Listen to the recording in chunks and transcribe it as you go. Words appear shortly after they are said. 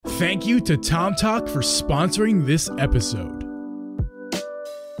Thank you to TomTalk for sponsoring this episode.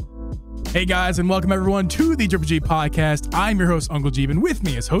 Hey guys, and welcome everyone to the Drip G podcast. I'm your host, Uncle Jeeb, and with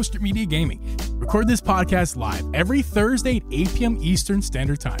me is Host Drip Media Gaming. Record this podcast live every Thursday at 8 p.m. Eastern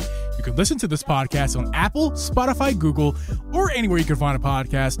Standard Time. You can listen to this podcast on Apple, Spotify, Google, or anywhere you can find a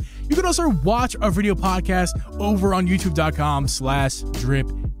podcast. You can also watch our video podcast over on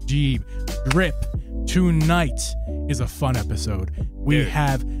youtube.com/DripJeeb. Drip. Tonight is a fun episode. We're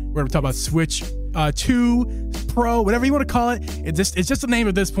going to talk about Switch 2 Pro, whatever you want to call it. It's just a name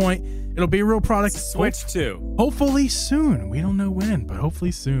at this point. It'll be a real product. Switch 2. Hopefully soon. We don't know when, but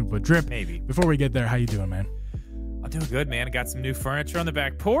hopefully soon. But Drip, maybe. Before we get there, how you doing, man? I'm doing good, man. I got some new furniture on the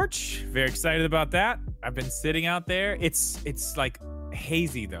back porch. Very excited about that. I've been sitting out there. It's like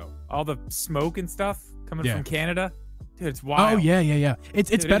hazy though. All the smoke and stuff coming from Canada. Dude, it's wild. Oh yeah.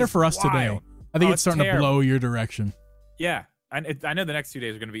 It's better for us wild. today. I think it's starting to blow your direction. Yeah. I know the next 2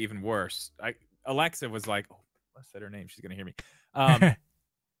 days are going to be even worse. Alexa was like, oh, I said her name. She's going to hear me.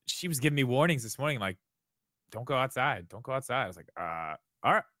 She was giving me warnings this morning, like, don't go outside. Don't go outside. I was like, all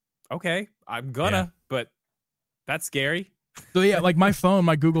right, okay, I'm gonna, but that's scary. So yeah, like my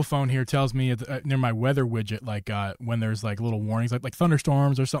Google phone here tells me near my weather widget, like when there's like little warnings, like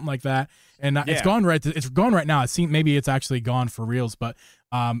thunderstorms or something like that, and it's gone right. It's gone right now. It seems maybe it's actually gone for reals, but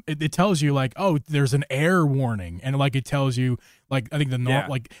it tells you like, oh, there's an air warning, and like it tells you like I think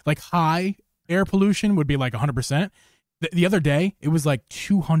like high air pollution would be like 100%. The other day it was like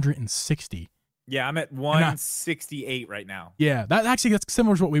 260. Yeah, I'm at 168 right now. Yeah, that's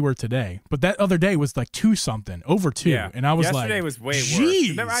similar to what we were today. But that other day was like over 2. Yeah. And I was yesterday was way worse.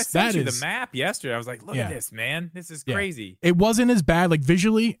 Remember, I sent you the map yesterday. I was like, look at this, man. This is crazy. It wasn't as bad. Like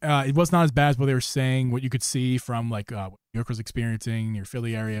visually, it was not as bad as what they were saying, what you could see from like what New York was experiencing, your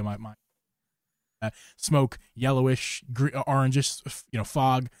Philly area, my smoke, yellowish, orangish,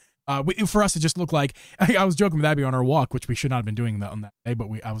 fog. For us, it just looked like I was joking with Abby on our walk, which we should not have been doing that on that day, but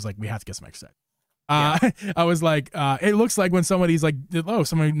I was like, we have to get some exercise. I was like, it looks like when somebody's like, oh,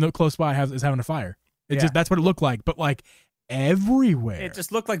 somebody close by is having a fire. That's what it looked like. But like everywhere, it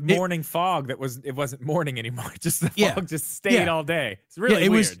just looked like morning fog. It wasn't morning anymore. Just the fog just stayed all day. It's really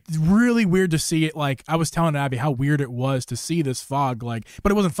weird. Was really weird to see it. Like I was telling Abby how weird it was to see this fog. Like,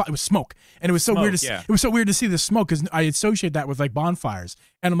 but it wasn't fog. It was smoke, and it was so weird. It was so weird to see the smoke because I associate that with like bonfires.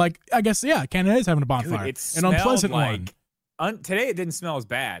 And I'm like, I guess Canada is having a bonfire, an unpleasant one. Today it didn't smell as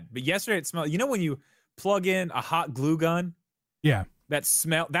bad, but yesterday it smelled. You know when you plug in a hot glue gun? Yeah. That's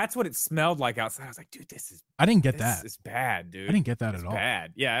what it smelled like outside. I was like, dude, I didn't get that. It's bad, dude. I didn't get that at all.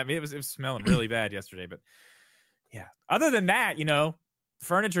 Bad. Yeah, I mean it was smelling really bad yesterday, but yeah. Other than that,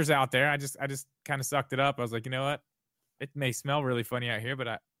 furniture's out there. I just kind of sucked it up. I was like, you know what? It may smell really funny out here, but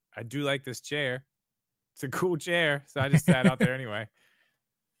I do like this chair. It's a cool chair, so I just sat out there anyway.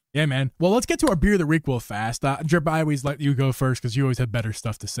 Yeah, man. Well, let's get to our beer of the week real fast. Drip, I always let you go first because you always have better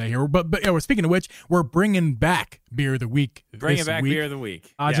stuff to say here. But speaking of which, we're bringing back beer of the week. Beer of the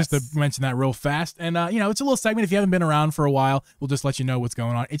week. Yes. Just to mention that real fast. And, it's a little segment. If you haven't been around for a while, we'll just let you know what's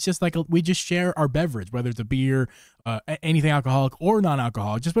going on. It's just like we just share our beverage, whether it's a beer, anything alcoholic or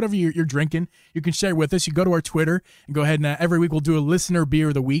non-alcoholic, just whatever you're drinking, you can share with us. You go to our Twitter and go ahead and every week we'll do a listener beer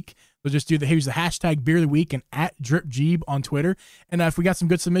of the week. We'll just use the hashtag beer of the week and @DripJeeb on Twitter. And if we got some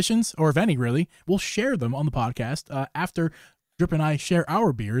good submissions, or if any really, we'll share them on the podcast after Drip and I share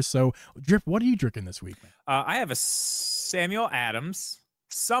our beers. So Drip, what are you drinking this week, man? I have a Samuel Adams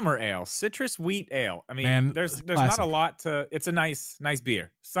Summer Ale, citrus wheat ale. I mean, there's not a lot to. It's a nice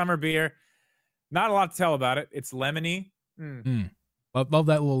beer, summer beer. Not a lot to tell about it. It's lemony. Love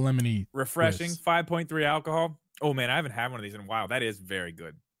that little lemony. Refreshing. 5.3 alcohol. Oh man, I haven't had one of these in a while. That is very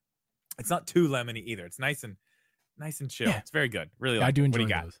good. It's not too lemony either. It's nice and chill. Yeah. It's very good. Really like I do enjoy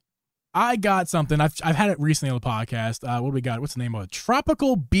those. I got something. I've had it recently on the podcast. What do we got? What's the name of it?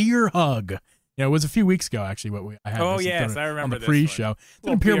 Tropical Beer Hug. Yeah, it was a few weeks ago actually. I had. Oh yes, I remember on the pre-show. It's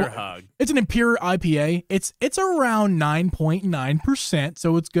an Imperial Hug. It's an Imperial IPA. It's around 9.9%,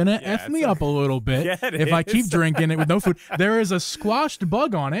 so it's gonna F me up a little bit if I keep drinking it with no food. There is a squashed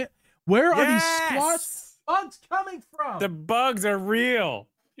bug on it. Where are these squashed bugs coming from? The bugs are real.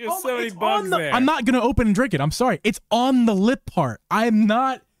 There's so many bugs there. I'm not going to open and drink it. I'm sorry. It's on the lip part. I'm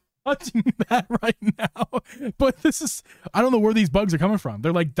not touching that right now. But I don't know where these bugs are coming from.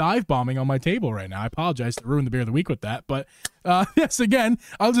 They're like dive bombing on my table right now. I apologize to ruin the beer of the week with that. But yes, again,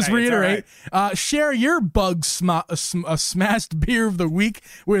 I'll just reiterate. Right. Share your bug smashed beer of the week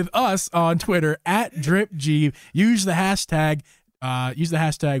with us on Twitter @DripJeeb. Use the hashtag. What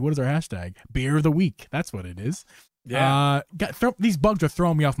is our hashtag? Beer of the week. That's what it is. Yeah. These bugs are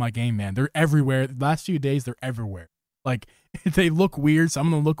throwing me off my game, man. They're everywhere. The last few days, they're everywhere. Like they look weird. Some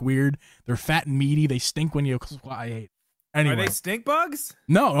of them look weird. They're fat and meaty. They stink when you. I hate. Anyway, Are they stink bugs?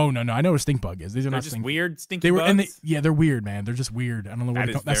 no, oh no. I know what a stink bug is. These are They're not just stink. weird stinky They were, bugs. and they're weird, man. They're just weird. I don't know what That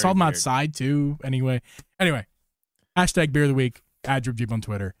is I saw them very outside too. Anyway, hashtag beer of the week. @Drip Jeep on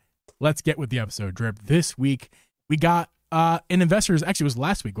Twitter. Let's get with the episode. Drip. This week we got an investors. Actually, it was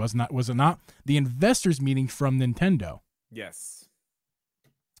last week. Was it not? The investors meeting from Nintendo. Yes.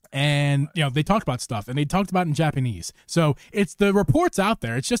 And they talked about stuff, and they talked about it in Japanese. So it's the reports out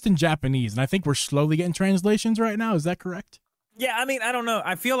there. It's just in Japanese, and I think we're slowly getting translations right now. Is that correct? Yeah, I mean, I don't know.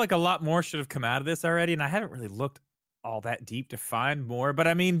 I feel like a lot more should have come out of this already, and I haven't really looked all that deep to find more. But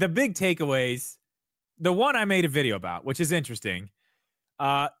I mean, the big takeaways, the one I made a video about, which is interesting.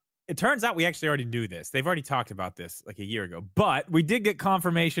 It turns out we actually already knew this. They've already talked about this like a year ago, but we did get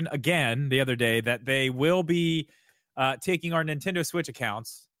confirmation again the other day that they will be taking our Nintendo Switch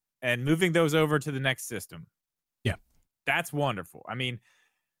accounts and moving those over to the next system. Yeah. That's wonderful. I mean,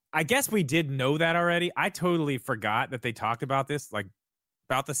 I guess we did know that already. I totally forgot that they talked about this like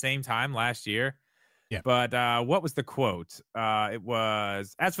about the same time last year. Yeah. But what was the quote? It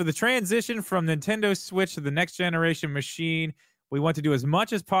was, as for the transition from Nintendo Switch to the next generation machine, we want to do as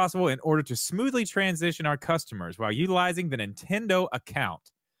much as possible in order to smoothly transition our customers while utilizing the Nintendo account.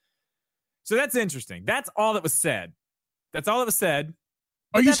 So that's interesting. That's all that was said. That's all that was said.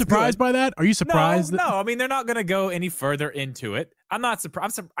 Are you surprised by that? Are you surprised? No. I mean, they're not going to go any further into it. I'm not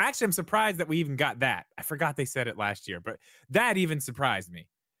surprised. I'm surprised that we even got that. I forgot they said it last year, but that even surprised me.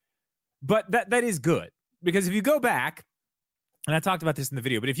 But that is good, because if you go back, and I talked about this in the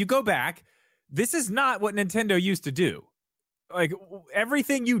video, but if you go back, this is not what Nintendo used to do. Like,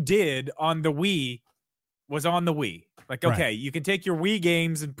 everything you did on the Wii was on the Wii. Like, okay, right. You can take your Wii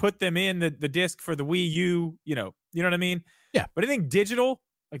games and put them in the disc for the Wii U, you know what I mean? Yeah. But I think digital,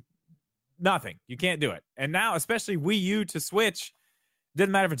 like, nothing. You can't do it. And now, especially Wii U to Switch,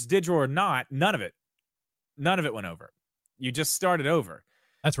 doesn't matter if it's digital or not, none of it went over. You just started over.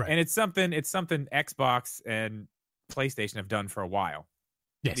 That's right. And it's something Xbox and PlayStation have done for a while.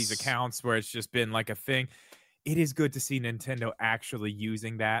 Yes. These accounts where it's just been like a thing. It is good to see Nintendo actually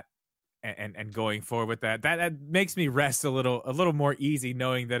using that and going forward with that. That makes me rest a little more easy,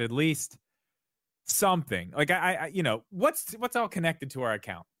 knowing that at least something, like I what's all connected to our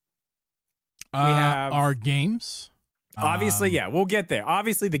account? We have our games. Obviously, yeah, we'll get there.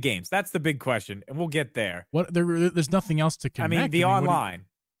 Obviously, the games. That's the big question, and we'll get there. There's nothing else to connect. I mean, the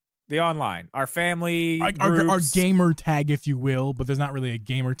online, our family, our gamer tag, if you will, but there's not really a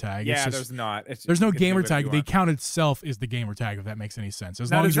gamer tag. Yeah, there's not. There's no gamer tag. The account itself is the gamer tag, if that makes any sense.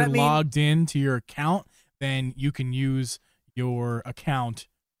 As long as you're logged into your account, then you can use your account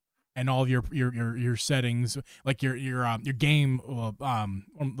and all of your settings, like your game. What's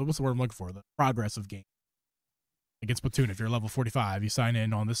the word I'm looking for? The progress of game. Against Splatoon, if you're level 45, you sign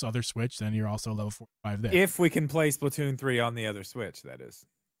in on this other Switch, then you're also level 45 there. If we can play Splatoon 3 on the other Switch, that is.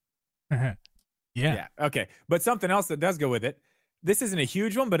 Yeah. Okay. But something else that does go with it. This isn't a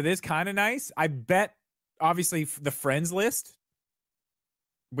huge one, but it is kind of nice. I bet, obviously, the friends list.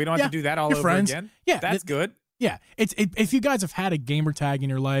 We don't have to do that all over again. Yeah, that's good. Yeah, if you guys have had a gamer tag in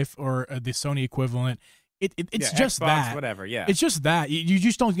your life or the Sony equivalent, it's just Xbox, that. Whatever. Yeah, it's just that you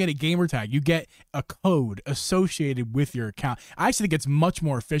just don't get a gamer tag. You get a code associated with your account. I actually think it's much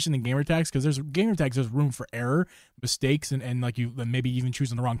more efficient than gamer tags, because there's gamer tags. There's room for error, mistakes, and like you maybe even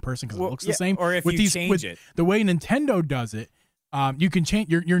choosing the wrong person because it looks the same. Or if you change it, the way Nintendo does it. You can change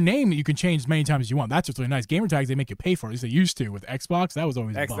your name. You can change as many times as you want. That's what's really nice. Gamer tags, they make you pay for it. At least they used to with Xbox. That was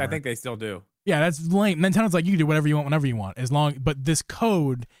always a bummer. I think they still do. Yeah, that's lame. Nintendo's like, you can do whatever you want whenever you want, as long. But this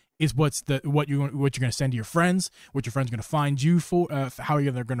code is what you're going to send to your friends, what your friends are going to find you for, how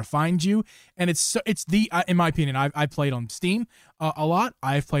they're going to find you, and it's in my opinion, I played on Steam a lot.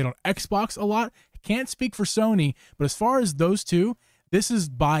 I've played on Xbox a lot. Can't speak for Sony, but as far as those two, this is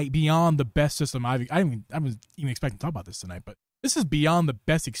beyond the best system I was even expecting to talk about this tonight, but. This is beyond the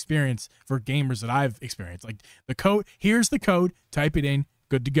best experience for gamers that I've experienced. Like the code, here's the code, type it in,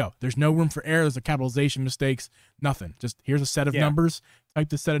 good to go. There's no room for errors or capitalization mistakes, nothing. Just here's a set of numbers, type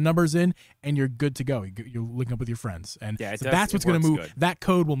the set of numbers in, and you're good to go. You're linking up with your friends. And so that's what's going to move. Good. That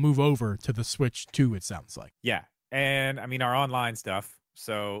code will move over to the Switch 2, it sounds like. Yeah. And I mean, our online stuff.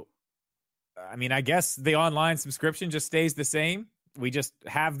 So, I mean, I guess the online subscription just stays the same. We just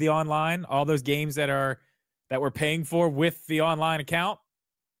have the online, all those games that we're paying for with the online account.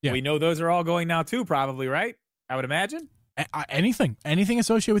 Yeah. We know those are all going now too, probably, right? I would imagine. Anything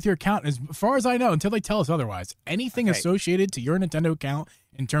associated with your account, as far as I know, until they tell us otherwise, anything associated to your Nintendo account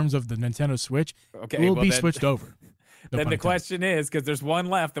in terms of the Nintendo Switch will be switched over. Then the question is, because there's one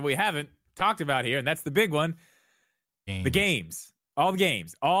left that we haven't talked about here, and that's the big one. The games. All the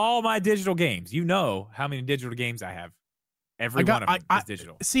games. All my digital games. You know how many digital games I have. Every one of them is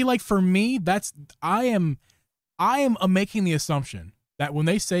digital. See, like for me, I am making the assumption that when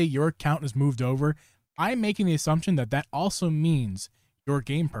they say your account is moved over, I'm making the assumption that also means your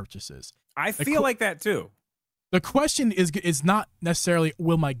game purchases. I feel like that too. The question is not necessarily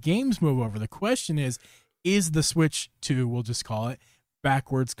will my games move over. The question is the Switch 2, we'll just call it,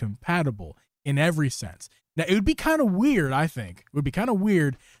 backwards compatible in every sense. Now, it would be kind of weird, I think. It would be kind of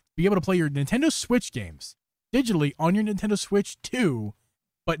weird to be able to play your Nintendo Switch games digitally on your Nintendo Switch 2,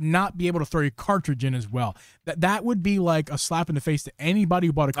 but not be able to throw your cartridge in as well. That would be like a slap in the face to anybody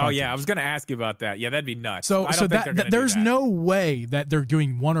who bought a cartridge. Oh, yeah. I was going to ask you about that. Yeah, that'd be nuts. So there's no way that they're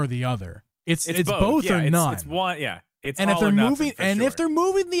doing one or the other. It's both or none. It's one, yeah. It's and all if they're moving sure. if they're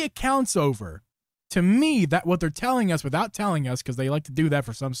moving the accounts over, to me, that what they're telling us without telling us, because they like to do that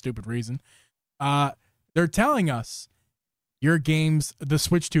for some stupid reason, they're telling us your games, the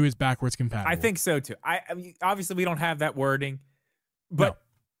Switch 2 is backwards compatible. I think so too. I mean, obviously we don't have that wording, but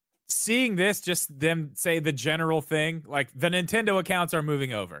seeing this, just them say the general thing, like the Nintendo accounts are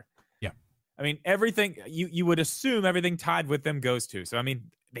moving over. Yeah. I mean, everything you would assume everything tied with them goes to. So I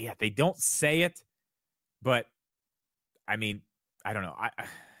mean, they don't say it, but I mean, I don't know.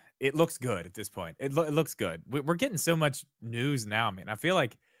 It looks good at this point. It looks good. We're getting so much news now, man. I feel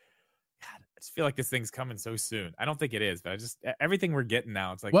like this thing's coming so soon. I don't think it is, but everything we're getting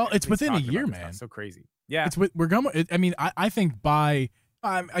now, it's like, well, it's within a year, man. It's so crazy. Yeah. We're going, I mean, I think by,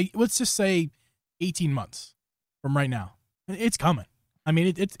 let's just say 18 months from right now, it's coming. I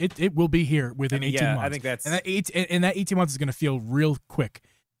mean, it will be here within 18 months. I think that's, and that 18 months is going to feel real quick,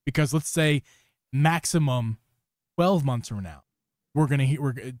 because let's say maximum 12 months from now, we're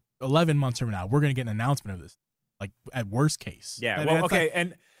 11 months from now, we're going to get an announcement of this, like at worst case. Yeah. Well, okay.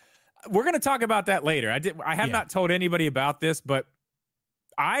 And we're going to talk about that later. I have not told anybody about this, but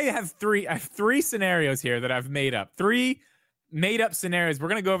I have three scenarios here that I've made up. 3 made up scenarios. We're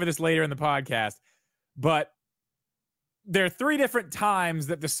going to go over this later in the podcast, but there are 3 different times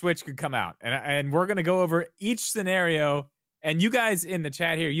that the Switch could come out. And we're going to go over each scenario, and you guys in the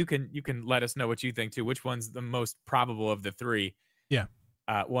chat here, you can let us know what you think too. Which one's the most probable of the 3? Yeah.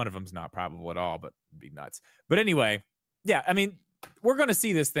 One of them's not probable at all, but it'd be nuts. But anyway, yeah, I mean, we're going to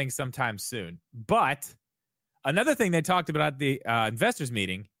see this thing sometime soon. But another thing they talked about at the investors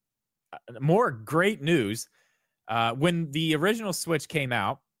meeting, more great news, when the original Switch came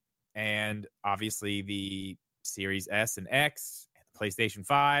out, and obviously the Series S and X, and the PlayStation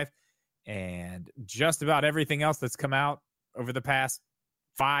 5, and just about everything else that's come out over the past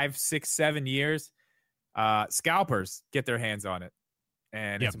 5, 6, 7 years, scalpers get their hands on it.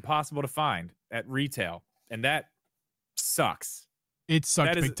 And it's impossible to find at retail. And that sucks. It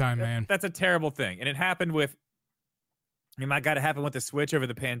sucked big time, man. That's a terrible thing. And it happened with, I mean, my God, it happened with the Switch over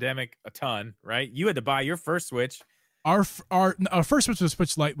the pandemic a ton, right? You had to buy your first Switch. Our first Switch was a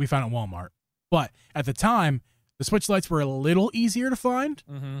Switch Lite we found at Walmart. But at the time, the Switch Lites were a little easier to find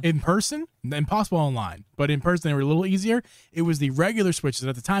in person, impossible online. But in person, they were a little easier. It was the regular Switches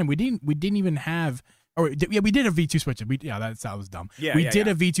at the time. We didn't even have, we did have V2 Switches. That was dumb. We did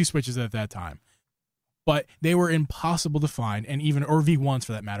have V2 Switches at that time. But they were impossible to find, or V1s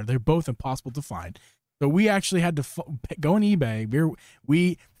for that matter. They're both impossible to find. So we actually had to go on eBay.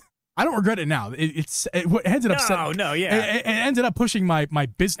 I don't regret it now. It ended up it ended up pushing my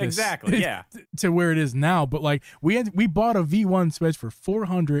business to where it is now. But like we bought a V1 Switch for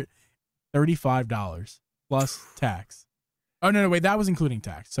 $435 plus tax. Oh no, wait, that was including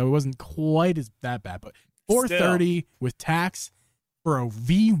tax, so it wasn't quite that bad. But $430 with tax for a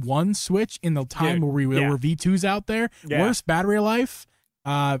V1 Switch in the time where there were V2s out there. Worse battery life.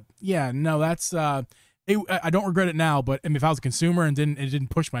 That's I don't regret it now, but if I was a consumer and it didn't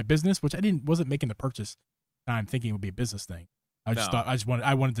push my business, which wasn't making the purchase, I'm thinking it would be a business thing. I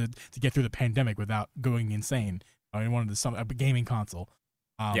wanted to get through the pandemic without going insane. I wanted a gaming console.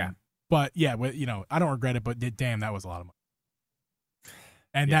 But I don't regret it, but damn, that was a lot of money.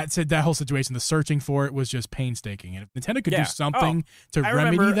 And that whole situation, the searching for it was just painstaking. And if Nintendo could do something to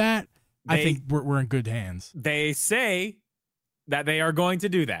remedy that, I think we're in good hands. They say that they are going to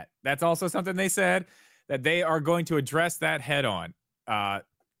do that. That's also something they said, that they are going to address that head on. I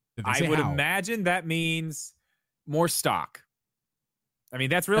would imagine that means more stock. I mean,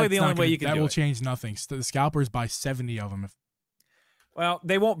 that's really the only way you can do it. That will change nothing. The scalpers buy 70 of them. Well,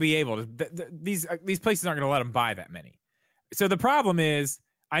 they won't be able to. These places aren't going to let them buy that many. So the problem is,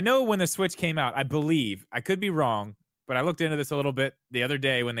 I know when the Switch came out, I believe, I could be wrong, but I looked into this a little bit the other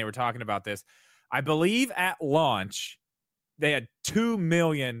day when they were talking about this. I believe at launch, they had 2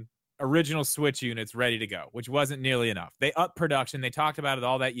 million original Switch units ready to go, which wasn't nearly enough. They upped production. They talked about it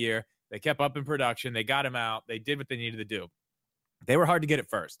all that year. They kept up in production. They got them out. They did what they needed to do. They were hard to get at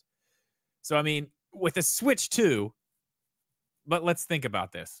first. So, I mean, with a Switch 2, but let's think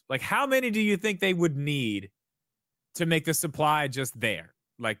about this. Like, how many do you think they would need to make the supply just there?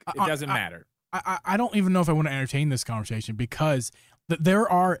 Like, it doesn't matter. I don't even know if I want to entertain this conversation because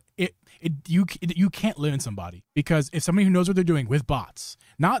there are you can't limit somebody, because if somebody who knows what they're doing with bots,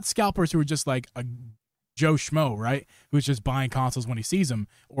 not scalpers who are just like a Joe Schmo, right, who's just buying consoles when he sees them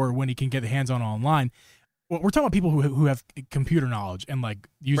or when he can get the hands on online. Well, we're talking about people who have computer knowledge and like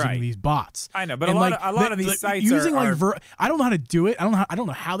using these bots. I know, but a lot of these sites using are I don't know how to do it. I don't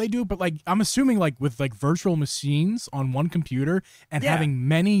know how they do it, but like I'm assuming like with like virtual machines on one computer and having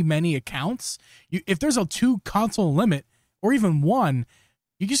many accounts, if there's a 2 console limit or even one,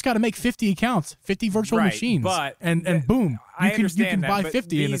 you just got to make 50 accounts, 50 virtual machines, but and boom, you can buy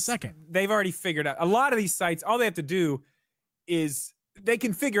 50 in a second. They've already figured out a lot of these sites. All they have to do is they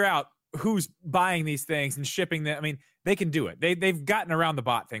can figure out who's buying these things and shipping them. I mean, they can do it. They've gotten around the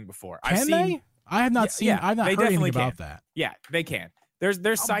bot thing before. Can they? I have not seen. I've not heard anything about that. Yeah, they can.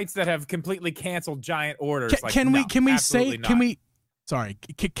 There's sites that have completely canceled giant orders. Can we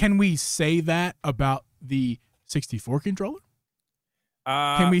say that about the 64 controller?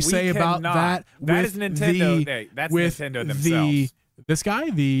 Can we say about that? That is Nintendo. That's Nintendo themselves. This guy,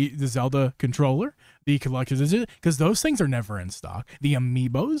 the Zelda controller, the collector's edition, because those things are never in stock. The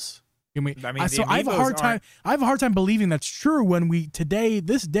amiibos. I have a hard time believing that's true when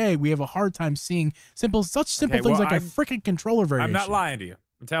this day we have a hard time seeing such simple things like a freaking controller variation. I'm not lying to you.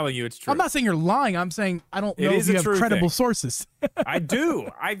 I'm telling you it's true. I'm not saying you're lying. I'm saying I don't know if you have credible sources. I do.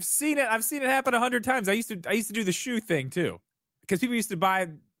 I've seen it happen 100 times. I used to do the shoe thing too, because people used to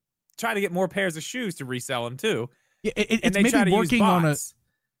try to get more pairs of shoes to resell them too. Yeah, it's maybe try to working use bots,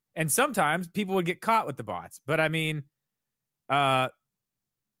 and sometimes people would get caught with the bots. But I mean, I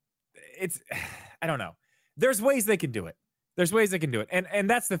don't know. There's ways they can do it. And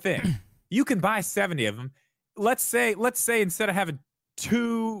that's the thing. You can buy 70 of them. Let's say instead of having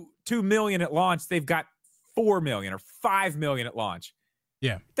 2 million at launch, they've got 4 million or 5 million at launch.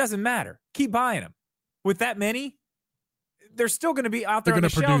 Yeah. It doesn't matter. Keep buying them. With that many, they're still going to be out there on the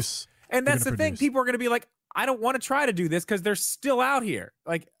shelf. And that's the thing. People are going to be like, I don't want to try to do this because they're still out here.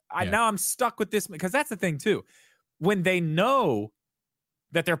 Like, now I'm stuck with this, because that's the thing too. When they know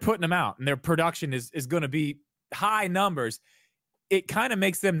that they're putting them out and their production is going to be high numbers, it kind of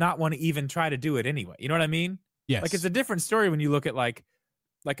makes them not want to even try to do it anyway. You know what I mean? Yes. Like, it's a different story when you look at like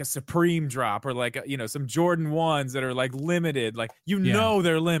a Supreme drop or like some Jordan 1s that are like limited. Like, know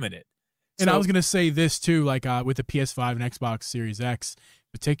they're limited. And I was going to say this too, like with the PS5 and Xbox Series X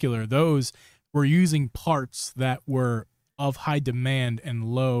in particular, those were using parts that were of high demand and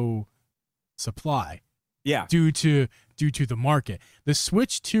low supply. Yeah. Due to the market. The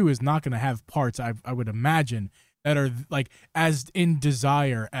Switch 2 is not going to have parts, I would imagine, that are like as in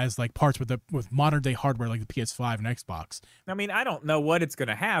desire as like parts with modern day hardware like the PS5 and Xbox. I mean, I don't know what it's going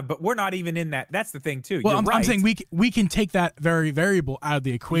to have, but we're not even in that. That's the thing too. Well, I'm saying we can take that very variable out of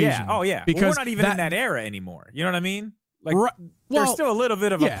the equation. Yeah. Oh yeah. Because we're not even in that era anymore. You know what I mean? Like, there's still a little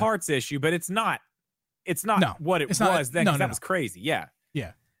bit of a parts issue, but it's not what it was then. That was crazy. Yeah.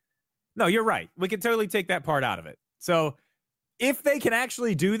 Yeah. No, you're right. We can totally take that part out of it. So if they can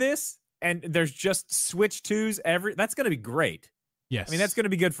actually do this and there's just Switch 2s that's going to be great. Yes. I mean, that's going to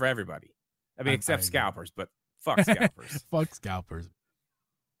be good for everybody. I mean, except scalpers, but fuck scalpers. Fuck scalpers.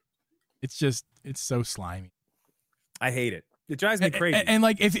 It's so slimy. I hate it. It drives me crazy. And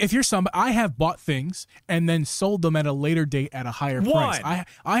like, if you're somebody, I have bought things and then sold them at a later date at a higher price.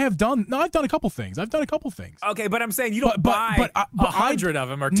 I've done a couple things. Okay, but I'm saying you don't buy 100 of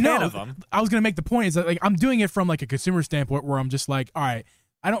them or 10 of them. I was going to make the point is that like I'm doing it from like a consumer standpoint where I'm just like, all right,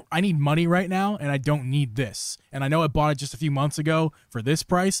 I need money right now and I don't need this. And I know I bought it just a few months ago for this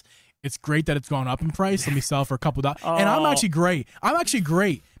price. It's great that it's gone up in price. Let me sell it for a couple dollars. And I'm actually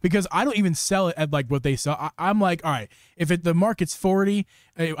great because I don't even sell it at like what they sell. I'm like, all right, if the market's 40,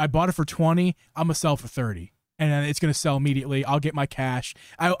 I bought it for 20, I'm gonna sell for 30, and then it's gonna sell immediately. I'll get my cash.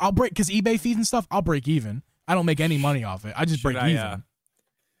 I'll break, because eBay fees and stuff. I'll break even. I don't make any money off it. I just break even.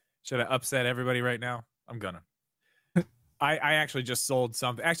 Should I upset everybody right now? I'm gonna. I actually just sold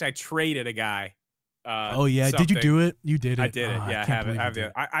something. Actually, I traded a guy. Something. Did you do it? You did it. I did it. Yeah, I have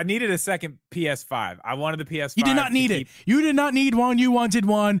it. I needed a second PS5. I wanted the PS5. You did not need it. You did not need one. You wanted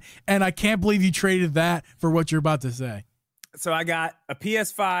one, and I can't believe you traded that for what you're about to say. So I got a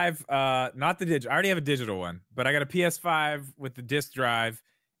PS5, not the digital. I already have a digital one, but I got a PS5 with the disc drive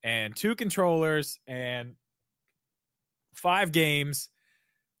and 2 controllers and 5 games.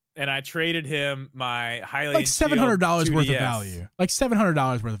 and I traded him my Hylian like $700 Shield worth 2DS. of value. Like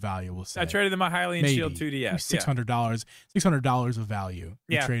 $700 worth of value, we'll say. I traded him my Hylian Maybe. Shield 2DS. $600 of value.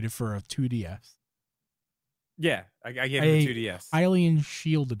 You Yeah. traded for a 2DS. Yeah, I gave him a 2DS. Hylian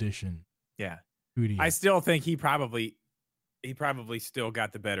Shield Edition. Yeah. 2DS. I still think he probably still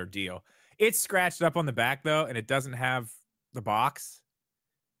got the better deal. It's scratched up on the back though, and it doesn't have the box.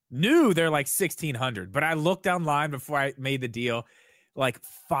 New, they're like $1,600, but I looked online before I made the deal. Like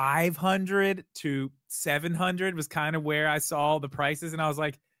 $500 to $700 was kind of where I saw the prices, and I was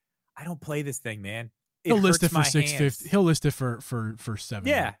like, I don't play this thing, man. He'll list it hurts for my $650. hands. He'll list it for $700.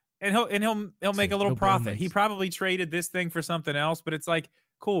 Yeah, and he'll make a little he'll profit. He nice. probably traded this thing for something else, but it's like,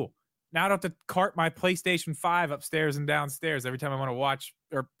 cool. Now I don't have to cart my PlayStation 5 upstairs and downstairs every time I want to watch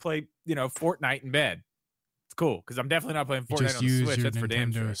or play, Fortnite in bed. It's cool because I'm definitely not playing You Fortnite just on the use Switch. your That's for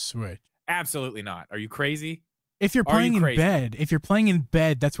damn Nintendo sure. Switch. Absolutely not. Are you crazy? If you're Are you playing in crazy?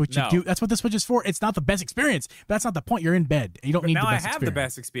 bed, that's what you No. do. That's what the Switch is for. It's not the best experience, but that's not the point. You're in bed. You don't But need now the I best have experience. the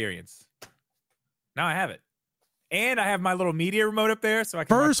best experience. Now I have it. And I have my little media remote up there so I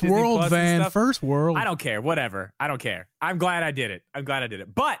can watch First Disney world, Plus and Van. stuff. First world. I don't care. Whatever. I don't care. I'm glad I did it.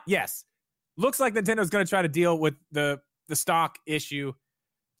 But yes, looks like Nintendo's going to try to deal with the stock issue.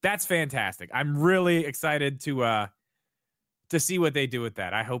 That's fantastic. I'm really excited to see what they do with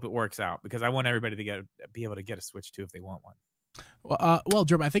that. I hope it works out because I want everybody to be able to get a Switch too if they want one. Well,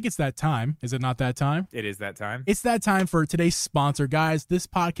 Jerome, I think it's that time. Is it not that time? It is that time. It's that time for today's sponsor. Guys, this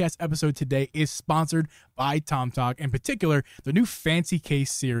podcast episode today is sponsored by TomTalk, in particular, the new Fancy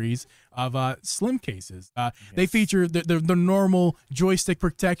Case series of slim cases. They feature the normal joystick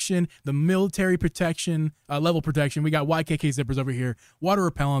protection, the military protection, level protection. We got YKK zippers over here, water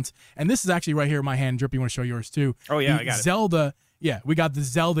repellents, and this is actually right here in my hand. Drip, you want to show yours too? Oh, yeah, The I got it. Zelda. Yeah, we got the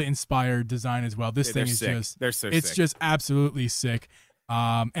Zelda-inspired design as well. This Yeah, thing they're is sick. just They're so it's sick. just absolutely sick.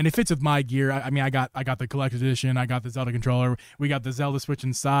 And it fits with my gear. I mean, I got the collector's edition. I got the Zelda controller. We got the Zelda Switch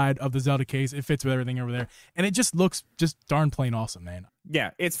inside of the Zelda case. It fits with everything over there, and it just looks just darn plain awesome, man. Yeah,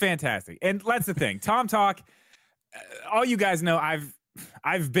 it's fantastic. And that's the thing. TomTalk, all you guys know,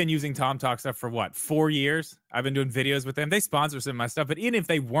 I've been using TomTalk stuff for 4 years. I've been doing videos with them. They sponsor some of my stuff, but even if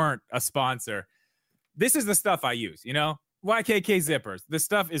they weren't a sponsor, this is the stuff I use, YKK zippers. This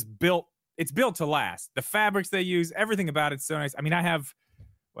stuff is built to last. The fabrics they use, everything about it's so nice. I mean, I have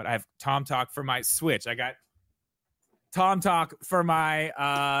TomTalk for my Switch. I got TomTalk for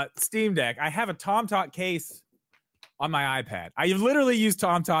my Steam Deck. I have a TomTalk case on my iPad. I literally use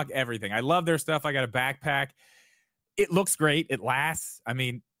TomTalk everything. I love their stuff. I got a backpack. It looks great. It lasts. I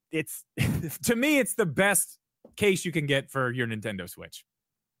mean, it's to me, it's the best case you can get for your Nintendo Switch.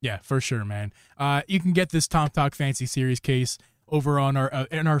 Yeah, for sure, man. You can get this TomTalk Fancy Series case over on our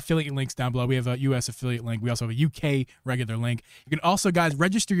in our affiliate links down below. We have a US affiliate link. We also have a UK regular link. You can also, guys,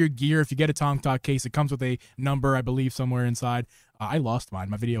 register your gear if you get a TomTalk case. It comes with a number, I believe, somewhere inside. I lost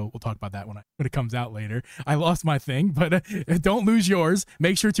mine. My video, we'll talk about that when it comes out later. I lost my thing, but don't lose yours.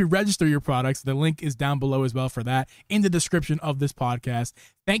 Make sure to register your products. The link is down below as well for that in the description of this podcast.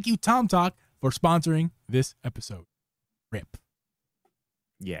 Thank you, TomTalk, for sponsoring this episode. RIP.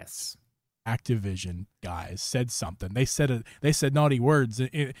 Yes. Activision guys said something. They said naughty words,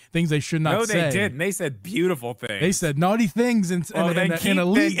 things they should not say. No, they didn't. They said beautiful things. They said naughty things in a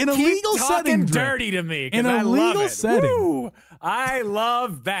legal setting. Dirty to me In because a I love legal it. setting. Woo! I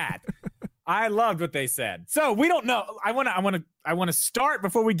love that. I loved what they said. So we don't know. I want to start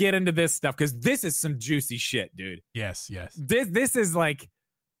before we get into this stuff because this is some juicy shit, dude. Yes. This is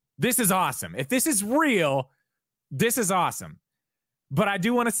awesome. If this is real, this is awesome. But I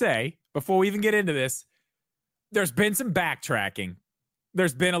do want to say, before we even get into this, there's been some backtracking.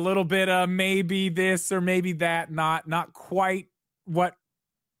 There's been a little bit of maybe this or maybe that, not quite what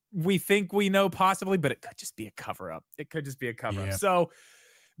we think we know possibly, but it could just be a cover-up. Yeah. So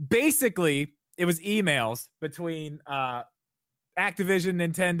basically, it was emails between Activision,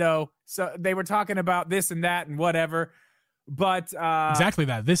 Nintendo. So they were talking about this and that and whatever. But Exactly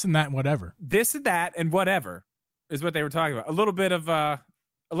that. This and that and whatever. This and that and whatever is what they were talking about. A little bit of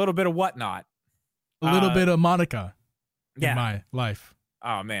whatnot. A little bit of Monica Yeah. in my life.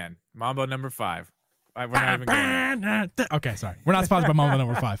 Oh man, Mambo number 5. We're not even going there. Okay, sorry. We're not sponsored by Mambo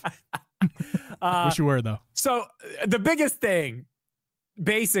number 5. Wish you were though. So the biggest thing,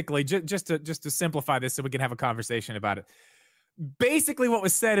 basically, just to simplify this, so we can have a conversation about it. Basically, what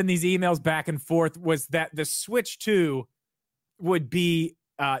was said in these emails back and forth was that the Switch 2 would be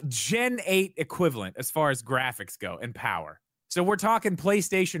Gen 8 equivalent as far as graphics go and power. So we're talking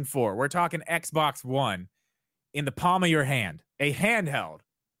PlayStation 4. We're talking Xbox One in the palm of your hand, a handheld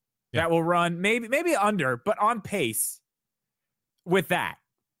that will run maybe under, but on pace with that.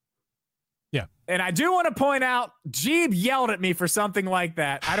 Yeah. And I do want to point out, Jeeb yelled at me for something like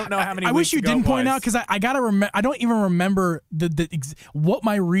that. I don't know how many. I wish you didn't point out because I gotta remember. I don't even remember what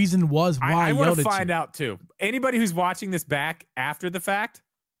my reason was. Why I want to yelled find out too. Anybody who's watching this back after the fact,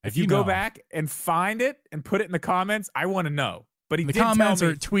 if you go back and find it and put it in the comments, I want to know. But he the did comments tell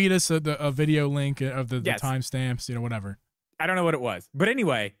me, or tweet us a video link of the timestamps, whatever. I don't know what it was, but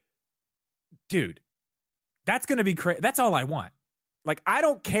anyway, dude, that's gonna be crazy. That's all I want. Like, I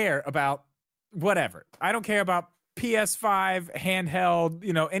don't care about whatever. I don't care about PS5 handheld,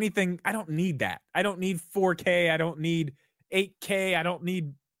 anything. I don't need that. I don't need 4K. I don't need 8K. I don't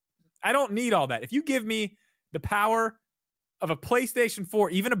need all that. If you give me the power of a PlayStation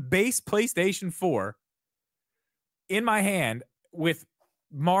 4, even a base PlayStation 4 in my hand with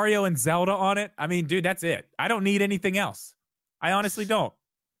Mario and Zelda on it, I mean, dude, that's it. I don't need anything else. I honestly don't.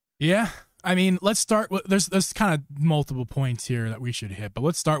 Yeah. I mean, let's start with there's kind of multiple points here that we should hit, but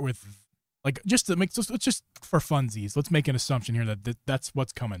let's start with let's just for funsies, let's make an assumption here that that's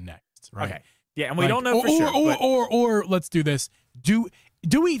what's coming next, right? Okay. Yeah, and we don't know for sure. Or let's do this. Do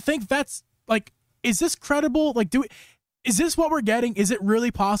we think that's is this credible? Is this what we're getting? Is it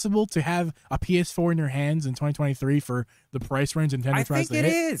really possible to have a PS4 in your hands in 2023 for the price range Nintendo tries to hit? I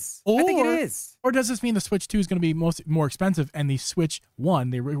think it is. Or does this mean the Switch 2 is going to be more expensive, and the Switch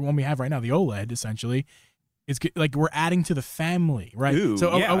 1, the one we have right now, the OLED, essentially, is we're adding to the family, right? Ooh,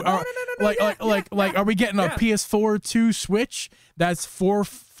 so yeah. Are we getting a PS4 2 Switch that's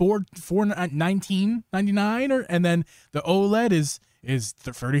 $19.99, and then the OLED is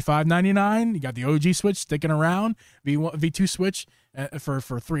 $35.99. You got the OG Switch sticking around, V2 Switch for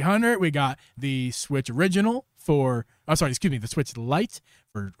 $300. We got the Switch original the Switch Lite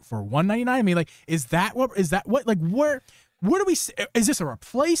for $199. I mean, is that what where do we, is this a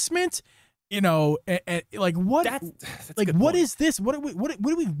replacement? What? That's what is this? What are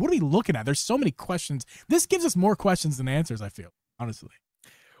we looking at? There's so many questions. This gives us more questions than answers, I feel, honestly.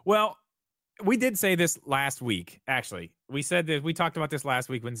 Well, we did say this last week, actually. We said that we talked about this last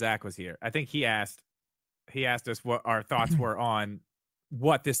week when Zach was here. I think he asked us what our thoughts were on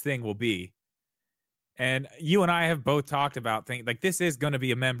what this thing will be. And you and I have both talked about things this is going to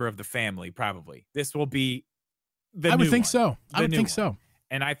be a member of the family, probably. This will be I would think so.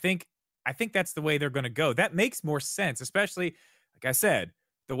 And I think that's the way they're going to go. That makes more sense, especially, like I said,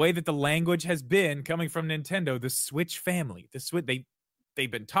 the way that the language has been coming from Nintendo, the Switch family.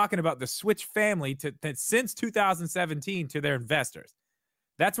 They've been talking about the Switch family since 2017 to their investors.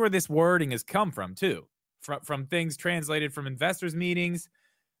 That's where this wording has come from, too, from things translated from investors' meetings.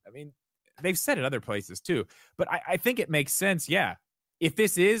 I mean, they've said it other places, too. But I think it makes sense, yeah. If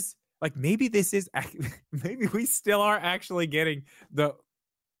this is, maybe we still are actually getting the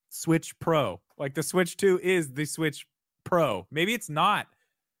Switch Pro. The Switch 2 is the Switch Pro. Maybe it's not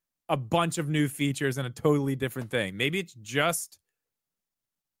a bunch of new features and a totally different thing. Maybe it's just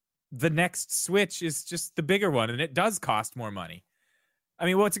the next Switch is just the bigger one, and it does cost more money. I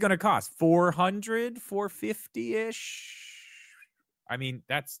mean, what's it going to cost? $400, $450-ish? I mean,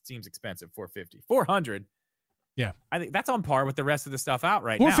 that seems expensive, $450. $400? Yeah. I think that's on par with the rest of the stuff out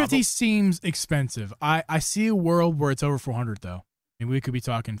right now. $450 seems expensive. I see a world where it's over $400, though. I mean, we could be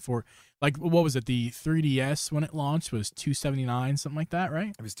talking what was it? The 3DS when it launched was $279, something like that,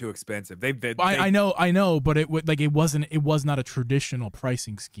 right? It was too expensive. I know, but it was not a traditional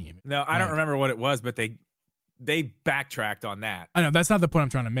pricing scheme. No, I don't remember what it was, but they backtracked on that. I know that's not the point I'm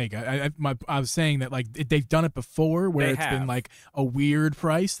trying to make. I was saying that they've done it before where it's been a weird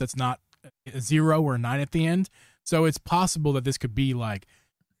price that's not a 0 or a 9 at the end. So it's possible that this could be $419.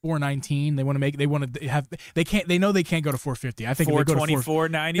 They know they can't go to $450. I think if they go to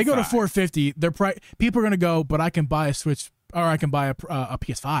 $424.95. They go to $450. People are gonna go, but I can buy a Switch or I can buy a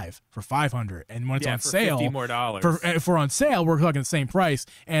PS5 for $500. And when it's on sale, $50 more. If we're on sale, we're talking the same price.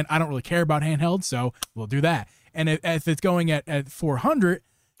 And I don't really care about handheld, so we'll do that. And if it's going at $400,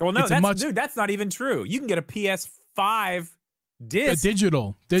 well, no, that's not even true. You can get a PS5 disc,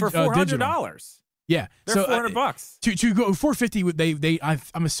 digital for $400. Yeah, they're $400. To go $450,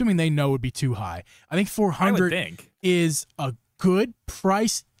 I'm assuming they know would be too high. I think $400 is a good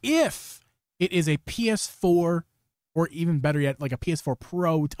price if it is a PS4 or even better yet, a PS4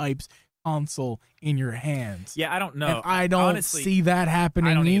 Pro types console in your hands. Yeah, I don't know. And I don't honestly see that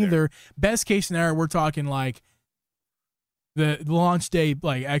happening either. Best case scenario, we're talking the launch day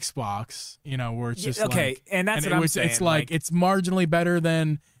Xbox, where it's just and that's what I'm saying. It's it's marginally better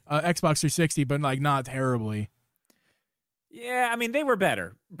than Xbox 360, but not terribly. Yeah, I mean they were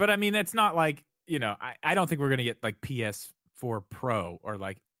better, but I mean it's not I don't think we're gonna get PS4 Pro or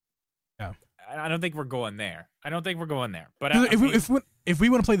I don't think we're going there. But if we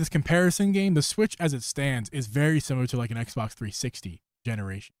want to play this comparison game, the Switch as it stands is very similar to like an Xbox 360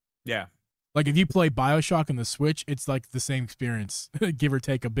 generation. Yeah. Like if you play BioShock on the Switch, it's like the same experience, give or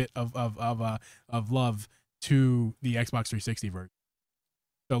take a bit of love to the Xbox 360 version.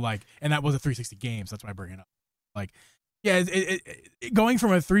 So like, and that was a 360 game, so that's why I bring it up. Like, yeah, going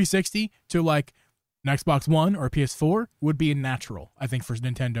from a 360 to like an Xbox One or a PS4 would be natural, I think, for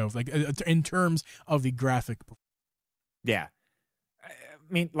Nintendo, like in terms of the graphic. Yeah, I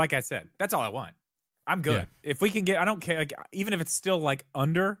mean, like I said, that's all I want. I'm good. Yeah. If we can get, I don't care. Like, even if it's still like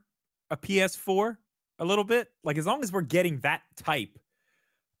under a PS4 a little bit, like as long as we're getting that type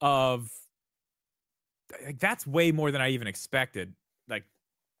of, like, that's way more than I even expected. Like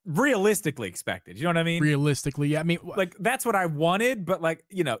realistically expected. You know what I mean? Realistically, yeah. I mean, like that's what I wanted, but like,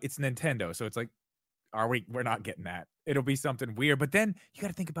 you know, it's Nintendo, so it's like, we're not getting that. It'll be something weird. But then you got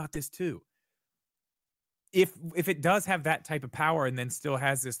to think about this too. If it does have that type of power and then still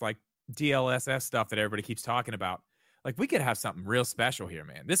has this like DLSS stuff that everybody keeps talking about, like we could have something real special here,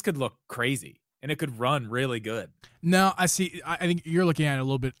 man. This could look crazy and it could run really good. No, I see. I think you're looking at it a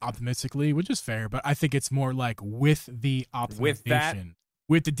little bit optimistically, which is fair, but I think it's more like with the optimization,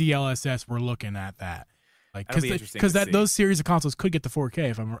 with the DLSS, we're looking at that. Like, because those series of consoles could get to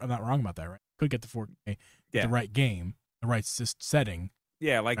 4K, if I'm not wrong about that, right? Could get to 4K, the right game, the right setting.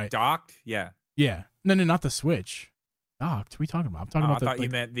 Yeah, like right? Docked. Yeah. Yeah. No, not the Switch. Docked. What are you talking about? I'm talking about. I thought you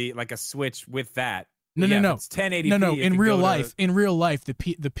meant like a Switch with that. No. It's 1080p. No. In real life, the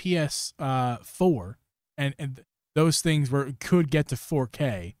PS4 and those things could get to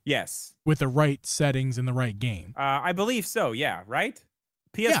 4K. Yes. With the right settings and the right game. I believe so. Yeah. Right.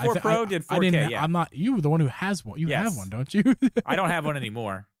 PS4 Pro did 4K. I'm not. You were the one who has one. You have one, don't you? I don't have one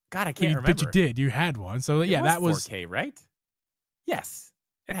anymore. God, I can't remember. But you did. You had one. So yeah, that was 4K, right? Yes,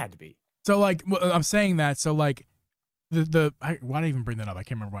 it had to be. So like, I'm saying that. So like, why did I even bring that up? I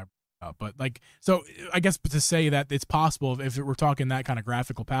can't remember why I brought it up. But like, so I guess to say that it's possible if we're talking that kind of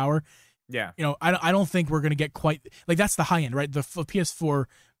graphical power. Yeah. You know, I don't think we're gonna get quite like that's the high end, right? The PS4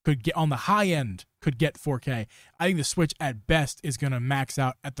 could get on the high end, could get 4K. I think the Switch at best is gonna max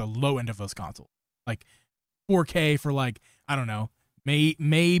out at the low end of those consoles, like 4K for like, I don't know,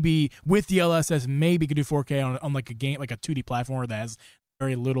 maybe with the LSS, maybe could do 4K on like a game, like a 2D platformer that has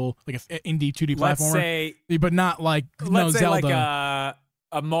very little, like an indie 2D platformer. Let's say, but not like Zelda. Like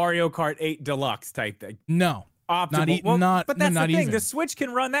a Mario Kart 8 Deluxe type thing. No, optimal. But that's the thing. Even. The Switch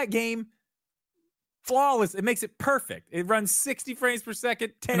can run that game flawless. It makes it perfect. It runs 60 frames per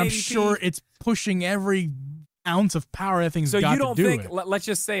second, 1080p. And I'm sure it's pushing every ounce of power that thing's got to do. So you don't think, let's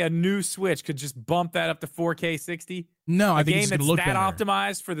just say a new Switch could just bump that up to 4K 60? No, I think it's going to look better. A game that's that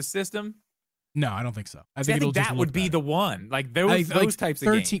optimized for the system? No, I don't think so. I think that would be the one. Like those types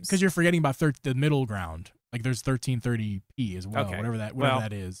of games. Because you're forgetting about the middle ground. Like there's 1330p as well, whatever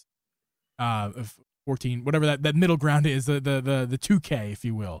that is. 14, whatever that middle ground is, the 2K, if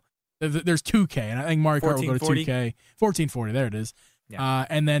you will. There's 2K, and I think Mario Kart will go to 2K. 1440, there it is. Yeah.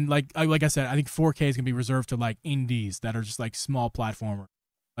 And then, like I said, I think 4K is going to be reserved to, like, indies that are just, like, small platformer,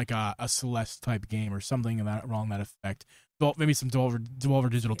 like a Celeste type game or something along that effect. Maybe some Devolver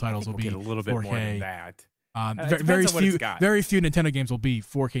Digital titles will be a little 4K. Bit more than that. Very few Nintendo games will be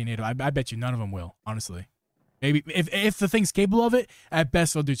 4K native. I bet you none of them will, honestly. Maybe if the thing's capable of it, at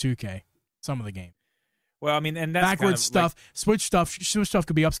best they'll do 2K. Some of the game. Well, I mean, and that's backwards stuff. Like, Switch stuff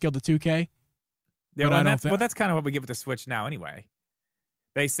could be upscaled to 2K. Yeah, that's kind of what we get with the Switch now, anyway.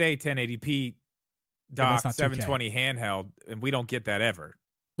 They say 1080p dock, 720 handheld, and we don't get that ever.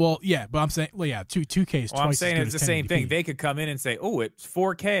 Well, yeah, but I'm saying, 2K is twice I'm saying as good it's as the 1080p. same thing. They could come in and say, "Oh, it's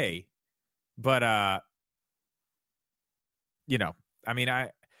 4K," but you know, I mean,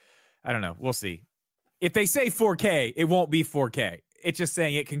 I don't know. We'll see. If they say 4K, it won't be 4K. It's just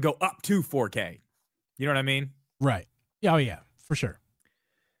saying it can go up to 4K. You know what I mean? Right. Yeah. Oh, yeah, for sure.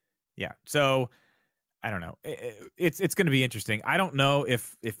 Yeah. So I don't know. It's going to be interesting. I don't know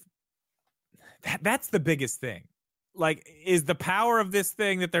if that's the biggest thing. Like, is the power of this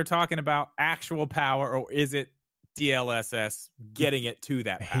thing that they're talking about actual power, or is it DLSS getting it to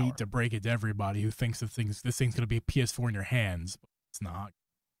that power? I hate to break it to everybody who thinks this thing's going to be a PS4 in your hands. But it's not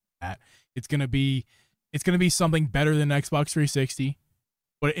that. It's going to be something better than Xbox 360,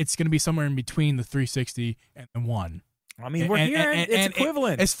 but it's going to be somewhere in between the 360 and the One. I mean, we're hearing it's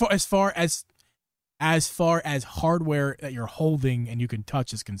equivalent. As far as hardware that you're holding and you can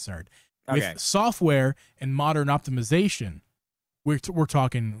touch is concerned. Okay. With software and modern optimization, we're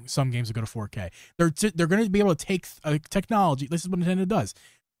talking some games that go to 4K. They're going to be able to take a technology. This is what Nintendo does.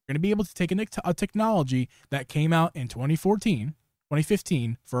 They're going to be able to take a technology that came out in 2014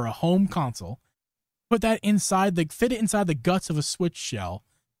 2015 for a home console. Put that fit it inside the guts of a Switch shell.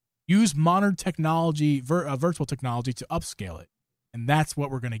 Use modern technology, virtual technology, to upscale it, and that's what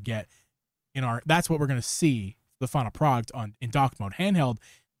we're gonna get That's what we're gonna see the final product in dock mode. Handheld,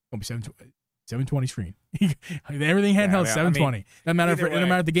 gonna be 720 screen. Everything handheld 720. No matter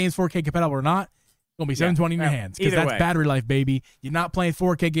if the game's 4K compatible or not. Gonna be 720 in your hands because that's battery life, baby. You're not playing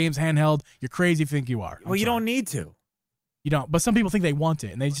 4K games handheld. You're crazy if you think you are. Well, you don't need to. You don't. But some people think they want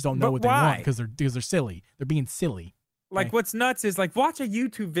it and they just don't know what they want because they're silly. They're being silly. Like what's nuts is like watch a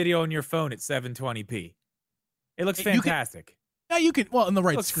YouTube video on your phone at 720p. It looks fantastic. You can. Well, on the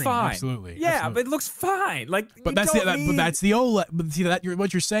right looks screen, fine. absolutely. Yeah, absolutely. but it looks fine. Like, but that's the OLED. But see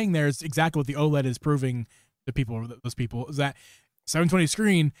what you're saying there is exactly what the OLED is proving to people. Those people is that 720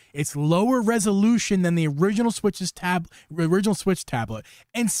 screen. It's lower resolution than the original Switch tablet,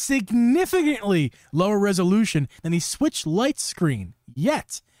 and significantly lower resolution than the Switch Lite screen.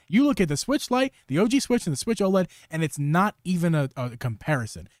 Yet you look at the Switch Lite, the OG Switch, and the Switch OLED, and it's not even a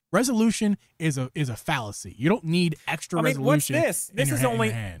comparison. Resolution is a fallacy. You don't need extra resolution. What's this? This is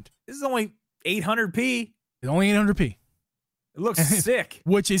only 800p. It's only 800p. It looks sick.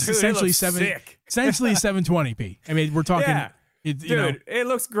 Which is essentially essentially 720p. I mean, we're talking. Yeah. It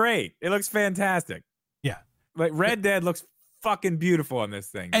looks great. It looks fantastic. Yeah. Like Red Dead looks fucking beautiful on this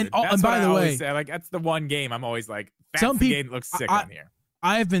thing. And by the way, like that's the one game I'm always like, that's the game that looks sick on here.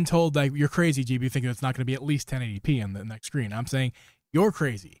 I've been told like you're crazy, GB, thinking it's not going to be at least 1080p on the next screen. I'm saying you're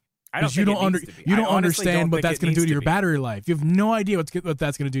crazy. Because you don't understand what that's going to do to your battery life. You have no idea what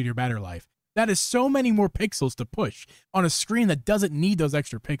that's going to do to your battery life. That is so many more pixels to push on a screen that doesn't need those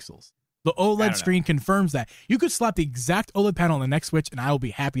extra pixels. The OLED screen confirms that. You could slap the exact OLED panel on the next Switch, and I will be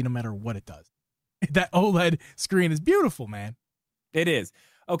happy no matter what it does. That OLED screen is beautiful, man. It is.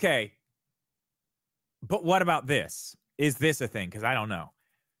 Okay. But what about this? Is this a thing? Because I don't know.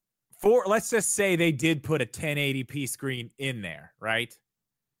 Let's just say they did put a 1080p screen in there, right?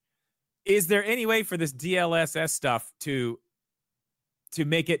 Is there any way for this DLSS stuff to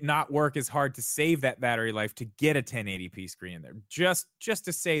make it not work as hard to save that battery life to get a 1080p screen in there? Just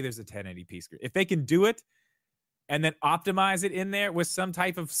to say there's a 1080p screen. If they can do it and then optimize it in there with some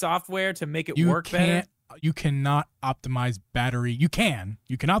type of software to make it work better. You cannot optimize battery. You can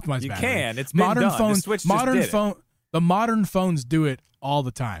optimize battery. You can. It's been done. The Switch the modern phones do it all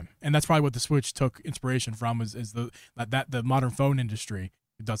the time. And that's probably what the Switch took inspiration from is the modern phone industry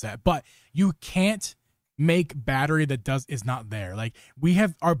does that. But you can't make battery that is not there. Like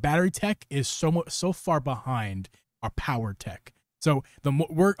our battery tech is so far behind our power tech. So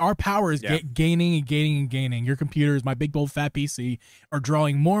our power is gaining and gaining and gaining. Your computers, my big bold fat PC, are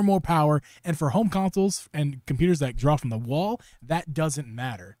drawing more and more power. And for home consoles and computers that draw from the wall, that doesn't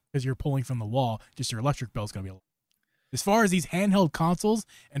matter because you're pulling from the wall. Just your electric bill is going to be. As far as these handheld consoles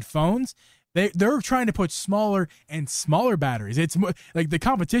and phones, they're trying to put smaller and smaller batteries. It's like the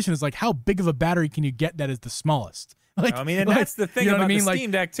competition is like how big of a battery can you get that is the smallest. Like, I mean, and that's the thing about the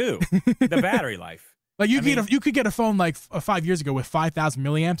Steam Deck too, the battery life. Like you could get a phone like 5 years ago with 5,000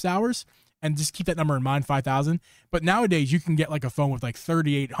 milliamps hours, and just keep that number in mind, 5,000. But nowadays you can get like a phone with like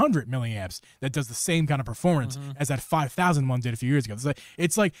 3,800 milliamps that does the same kind of performance as that 5,000 one did a few years ago.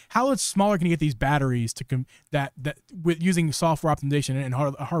 It's like how much smaller can you get these batteries to that with using software optimization and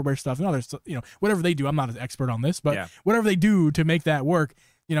hardware stuff and others, whatever they do. I'm not an expert on this, but whatever they do to make that work,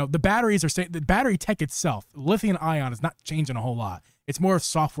 the batteries the battery tech itself, lithium ion is not changing a whole lot. It's more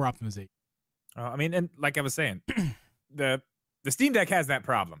software optimization. I mean, and like I was saying, the Steam Deck has that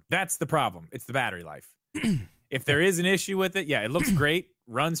problem. That's the problem. It's the battery life. If there is an issue with it, it looks great,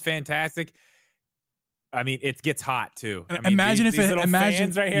 runs fantastic. I mean, it gets hot too. I mean, these little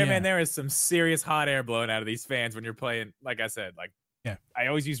fans right here, man. There is some serious hot air blowing out of these fans when you're playing. Like I said, I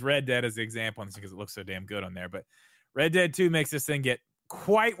always use Red Dead as the example because it looks so damn good on there. But Red Dead 2 makes this thing get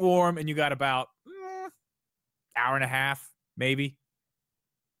quite warm, and you got about hour and a half, maybe.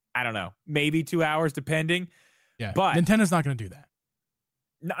 I don't know, maybe 2 hours, depending. Yeah, but Nintendo's not going to do that.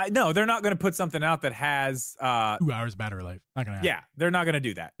 No, they're not going to put something out that has 2 hours battery life. Not going to happen. Yeah, they're not going to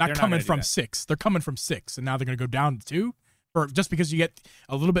do that. Not coming from 6. They're coming from 6, and now they're going to go down to 2, or just because you get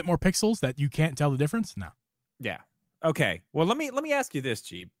a little bit more pixels that you can't tell the difference. No. Yeah. Okay. Well, let me ask you this,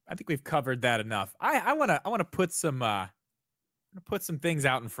 Jeep. I think we've covered that enough. I want to put some things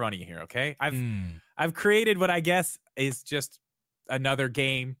out in front of you here. Okay. I've created what I guess is just another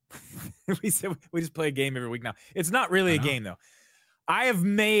game. we just play a game every week now. It's not really a game though. I have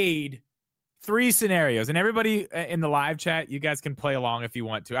made 3 scenarios, and everybody in the live chat, you guys can play along if you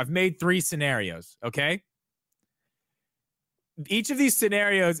want to. I've made 3 scenarios. Okay. Each of these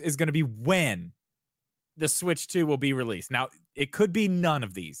scenarios is going to be when the Switch 2 will be released. Now, It could be none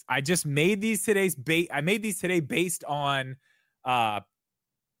of these. I just made these I made these today based on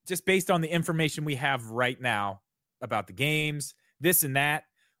just based on the information we have right now about the games, this and that.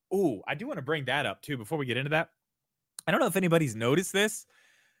 Ooh, I do want to bring that up too before we get into that. I don't know if anybody's noticed this.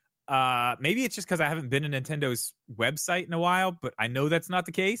 Maybe it's just because I haven't been to Nintendo's website in a while, but I know that's not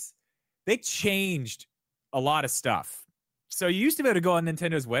the case. They changed a lot of stuff. So you used to be able to go on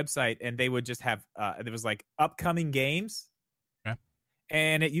Nintendo's website and they would just have, there was like upcoming games. Okay.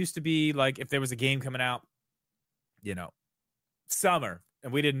 And it used to be like if there was a game coming out, you know, summer,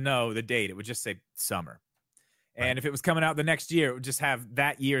 and we didn't know the date, it would just say summer. And right. if it was coming out the next year, it would just have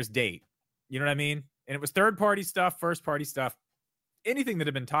that year's date. You know what I mean? And it was third-party stuff, first-party stuff, anything that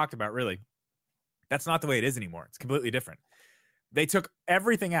had been talked about, really. That's not the way it is anymore. It's completely different. They took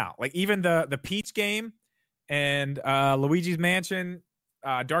everything out, like even the Peach game and Luigi's Mansion,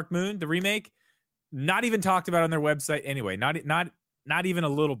 Dark Moon, the remake, not even talked about on their website anyway. Not even a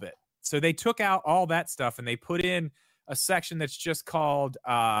little bit. So they took out all that stuff and they put in a section that's just called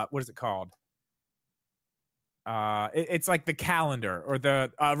what is it called? It's like the calendar or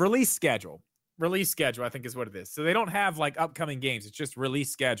the release schedule. Release schedule, I think, is what it is. So they don't have like upcoming games. It's just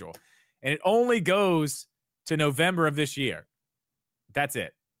release schedule, and it only goes to November of this year. That's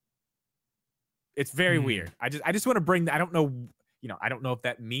it. It's very weird. I just want to bring. I don't know. I don't know if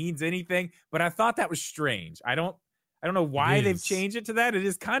that means anything, but I thought that was strange. I don't know why they've changed it to that. It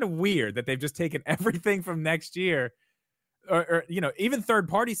is kind of weird that they've just taken everything from next year, or even third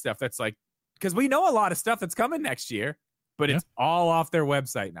party stuff. That's like, because we know a lot of stuff that's coming next year, but it's all off their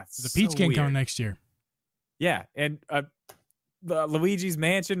website now. The Peach game coming next year. Yeah, and the Luigi's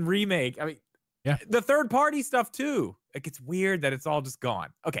Mansion remake. I mean, the third party stuff too. Like, it's weird that it's all just gone.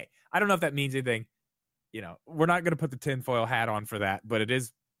 Okay, I don't know if that means anything. We're not going to put the tinfoil hat on for that, but it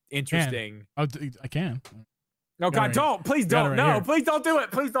is interesting. I can. No, God, don't. Please don't. No, please don't do it.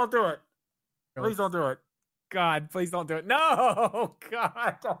 Please don't do it. Please don't do it. God, please don't do it. No,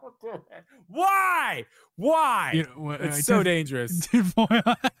 God, don't do it. Why? It's so dangerous.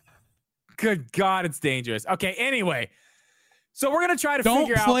 Good God, it's dangerous. Okay, anyway. So we're going to try to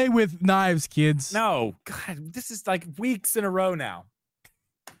figure out. Don't play with knives, kids. No. God, this is like weeks in a row now.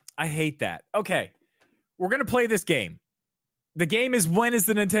 I hate that. Okay. We're going to play this game. The game is, when is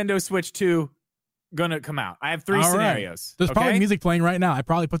the Nintendo Switch 2 going to come out? I have three scenarios. There's probably music playing right now. I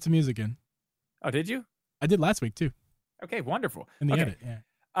probably put some music in. Oh, did you? I did last week too. Okay, wonderful. In the edit, yeah.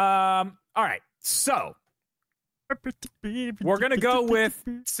 All right. So we're gonna go with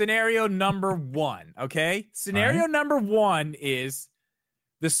scenario number 1. Okay. Scenario number 1 is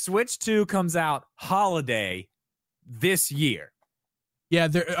the Switch 2 comes out holiday this year. Yeah.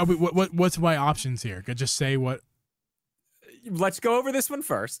 What's my options here? Could just say what. Let's go over this one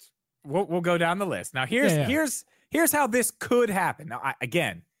first. We'll go down the list. Now here's how this could happen. Now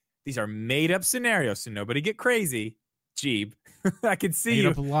again. These are made up scenarios, so nobody get crazy. Jeeb. I can see you.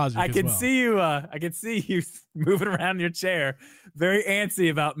 I can see you moving around in your chair, very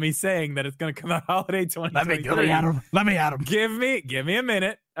antsy about me saying that it's going to come out holiday 2023. Let me at him. Give me a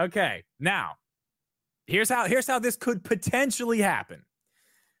minute. Okay. Now, here's how this could potentially happen.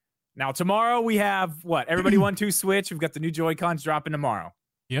 Now, tomorrow we have what? Everybody 1-2 Switch. We've got the new Joy-Cons dropping tomorrow.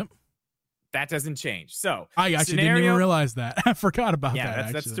 Yep. That doesn't change. So I actually didn't even realize that. I forgot about that.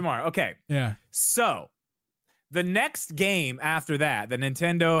 Yeah, that's tomorrow. Okay. Yeah. So the next game after that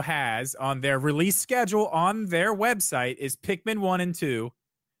Nintendo has on their release schedule on their website is Pikmin 1 and 2.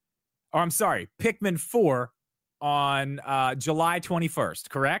 Or I'm sorry, Pikmin 4 on July 21st,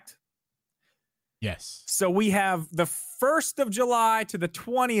 correct? Yes. So we have the 1st of July to the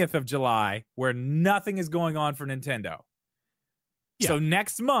 20th of July where nothing is going on for Nintendo. Yeah. So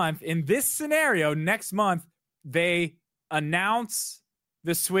next month, in this scenario, they announce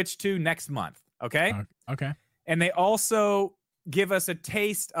the Switch 2 next month, okay? Okay. And they also give us a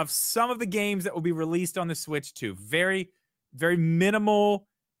taste of some of the games that will be released on the Switch 2. Very, very minimal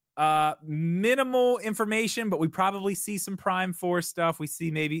information, but we probably see some Prime 4 stuff. We see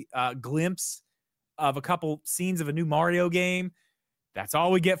maybe a glimpse of a couple scenes of a new Mario game. That's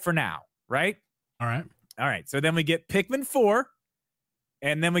all we get for now, right? All right. So then we get Pikmin 4.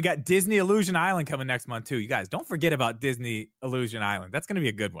 And then we got Disney Illusion Island coming next month, too. You guys, don't forget about Disney Illusion Island. That's going to be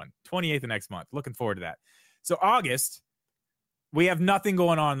a good one. 28th of next month. Looking forward to that. So August, we have nothing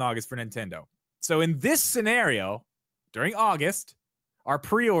going on in August for Nintendo. So in this scenario, during August, our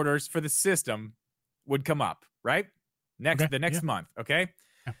pre-orders for the system would come up, right? The next month, okay?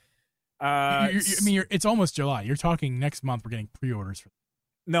 Yeah. It's almost July. You're talking next month we're getting pre-orders for.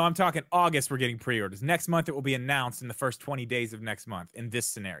 No, I'm talking August. We're getting pre-orders. Next month, it will be announced in the first 20 days of next month in this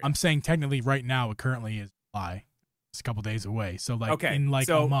scenario. I'm saying technically right now, it currently is July. It's a couple days away. So like Okay, in like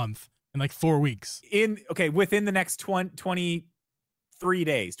so- a month, in like 4 weeks. Within the next 23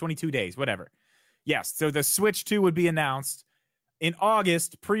 days, 22 days, whatever. Yes. So the Switch 2 would be announced in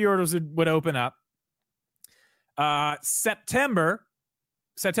August. Pre-orders would open up. September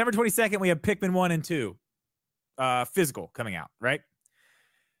 22nd, we have Pikmin 1 and 2 physical coming out, right?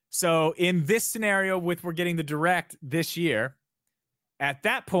 So in this scenario, we're getting the Direct this year, at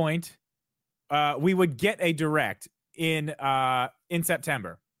that point, we would get a Direct in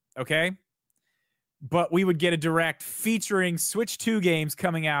September, okay? But we would get a Direct featuring Switch 2 games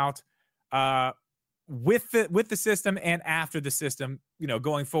coming out with the system and after the system,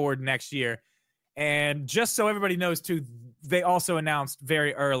 going forward next year. And just so everybody knows too, they also announced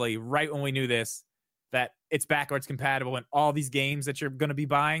very early, right when we knew this, that it's backwards compatible, and all these games that you're going to be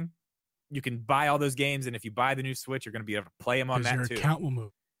buying, you can buy all those games, and if you buy the new Switch, you're going to be able to play them on that your too. account will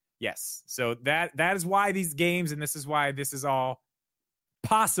move. Yes. So that is why these games, and this is why this is all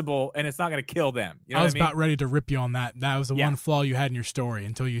possible, and it's not going to kill them. You know I was what I mean? about ready to rip you on that. That was the one flaw you had in your story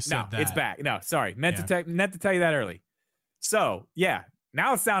until you said that. It's back. No, sorry. Meant to tell you that early. So, yeah.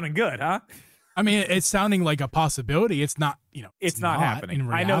 Now it's sounding good, huh? I mean, it's sounding like a possibility. It's not, it's not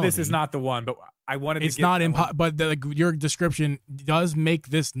happening. I know this is not the one, but I wanted to It's not impossible, but your description does make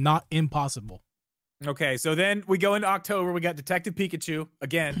this not impossible. Okay, so then we go into October. We got Detective Pikachu.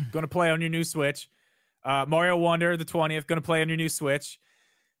 Again, going to play on your new Switch. Mario Wonder, the 20th, going to play on your new Switch.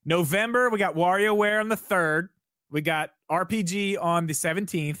 November, we got WarioWare on the 3rd. We got RPG on the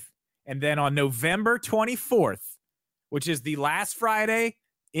 17th. And then on November 24th, which is the last Friday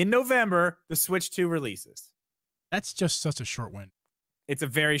in November, the Switch 2 releases. That's just such a short window. It's a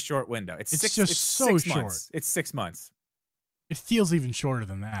very short window. It's so 6 short. months. It's 6 months. It feels even shorter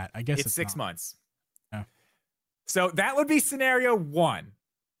than that. I guess it's 6 months. Yeah. So that would be scenario 1.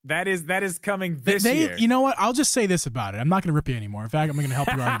 That is coming this year. You know what? I'll just say this about it. I'm not going to rip you anymore. In fact, I'm going to help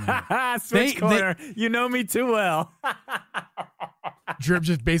your argument. Switch Corner. You know me too well. Drip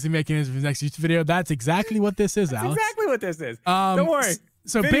just basically making his next YouTube video. That's exactly what this is, Alex. Exactly what this is. Don't worry.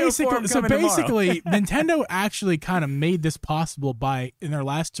 So basically, Nintendo actually kind of made this possible by, in their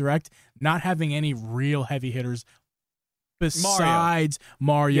last Direct, not having any real heavy hitters besides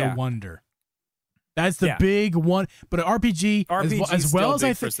Mario Wonder. That's the big one. But an RPG as well as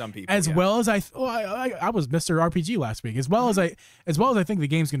I think, some people, as well as I was Mr. RPG last week. As well as I think the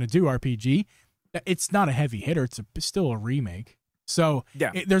game's going to do RPG. It's not a heavy hitter. It's still a remake. So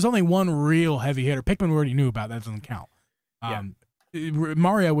there's only one real heavy hitter. Pikmin we already knew about. That doesn't count.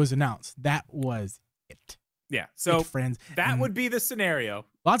 Mario was announced. That was it. Yeah. So friends, that would be the scenario.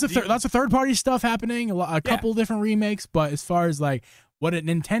 Lots of third party stuff happening. A couple different remakes, but as far as like what a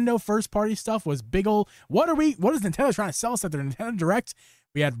Nintendo first party stuff was, big old. What is Nintendo trying to sell us at their Nintendo Direct?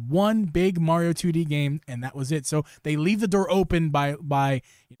 We had one big Mario 2D game, and that was it. So they leave the door open by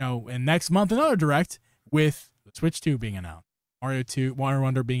and next month another Direct with the Switch 2 being announced, Mario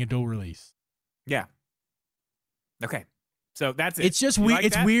Wonder being a dual release. Yeah. Okay. So that's it. It's just weird.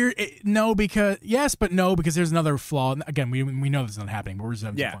 It's weird. Because there's another flaw. Again, we know this is not happening, but we're just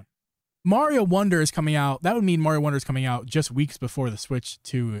having some fun. Mario Wonder is coming out. That would mean Mario Wonder is coming out just weeks before the Switch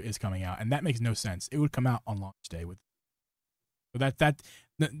 2 is coming out, and that makes no sense. It would come out on launch day with. So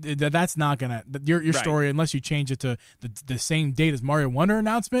that's not gonna your story unless you change it to the same date as Mario Wonder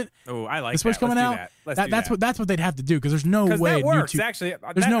announcement. Oh, I like the Switch coming out. That's what they'd have to do because there's no way that works. Actually,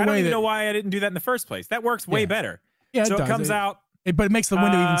 there's no way. I don't even know why I didn't do that in the first place. That works way better. Yeah, so it comes out. But it makes the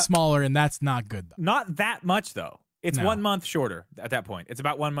window even smaller, and that's not good. Though. Not that much, though. It's 1 month shorter at that point. It's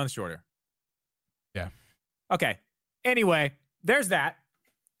about 1 month shorter. Yeah. Okay. Anyway, there's that.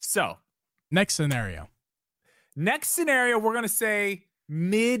 So. Next scenario, we're going to say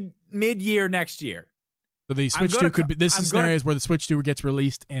mid-year next year. So the Switch 2 could be. This is scenarios where the Switch 2 gets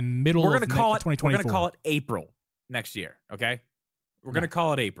released in middle of 2024. We're going to call it April next year, okay? We're going to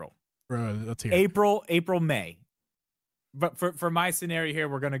call it April. Let's hear April, May. But for my scenario here,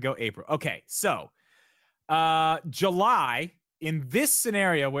 we're going to go April. Okay, so July, in this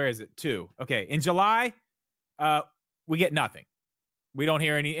scenario, where is it? 2. Okay, in July, we get nothing. We don't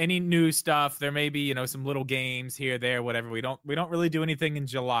hear any new stuff. There may be, some little games here, there, whatever. We don't really do anything in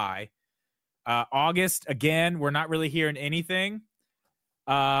July. August, again, we're not really hearing anything.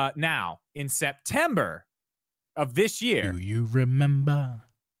 Now, in September of this year, do you remember?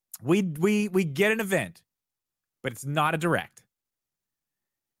 We get an event. But it's not a Direct.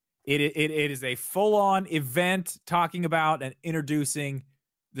 It is a full-on event talking about and introducing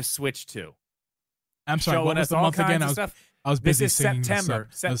the Switch 2. I'm sorry, what was the month again? I was busy September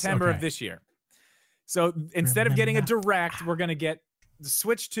of this year. So instead of getting a Direct, we're going to get the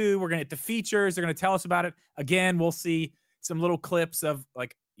Switch 2. We're gonna get the features. They're gonna tell us about it. Again, we'll see some little clips of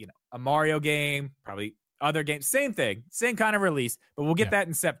like, a Mario game, probably other games. Same thing, same kind of release, but we'll get that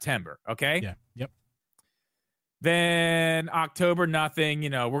in September. Okay. Yeah. Yep. Then October, nothing.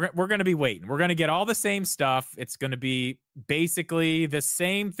 We're going to be waiting. We're going to get all the same stuff. It's going to be basically the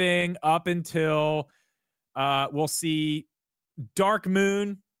same thing up until we'll see Dark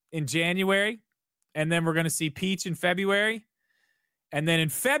Moon in January, and then we're going to see Peach in February, and then in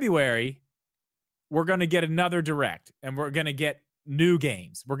February we're going to get another Direct, and we're going to get new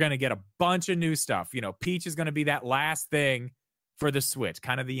games. We're going to get a bunch of new stuff. Peach is going to be that last thing for the Switch,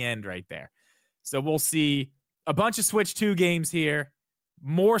 kind of the end right there. So we'll see a bunch of Switch 2 games here,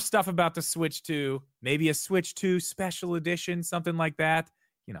 more stuff about the Switch 2, maybe a Switch 2 special edition, something like that.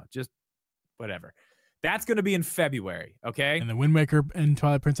 Just whatever. That's going to be in February, okay? And the Wind Waker and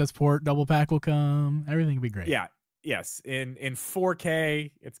Twilight Princess port double pack will come. Everything will be great. Yeah. Yes. In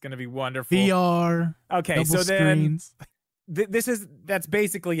 4K, it's going to be wonderful. VR. Okay, so screens. Then that's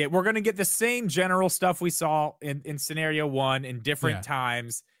basically it. We're going to get the same general stuff we saw in Scenario 1 in different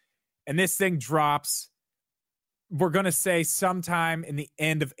times. And this thing drops, we're going to say sometime in the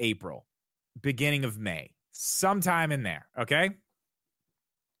end of April, beginning of May, sometime in there. Okay.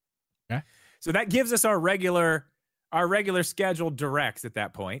 Okay. So that gives us our regular scheduled directs at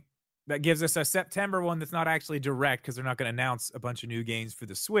that point. That gives us a September one that's not actually direct because they're not going to announce a bunch of new games for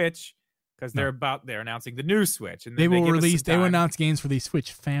the Switch because they're announcing the new Switch. And they will announce games for the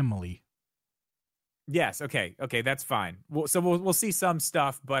Switch family. Yes. Okay. That's fine. We'll see some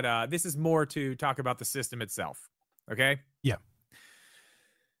stuff, but this is more to talk about the system itself. Okay. Yeah.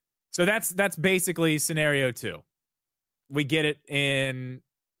 So that's basically Scenario 2. We get it in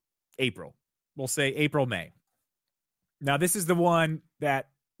April. We'll say April, May. Now this is the one that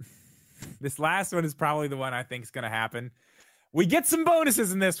this last one is probably the one I think is going to happen. We get some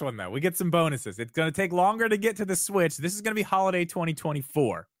bonuses in this one though. It's going to take longer to get to the Switch. This is going to be holiday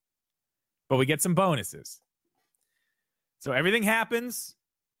 2024. But we get some bonuses. So everything happens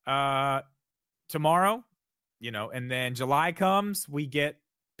tomorrow, and then July comes. We get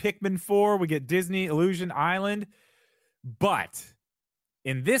Pikmin 4. We get Disney Illusion Island. But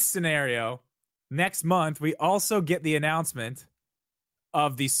in this scenario, next month, we also get the announcement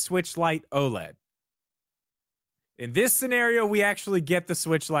of the Switch Lite OLED. In this scenario, we actually get the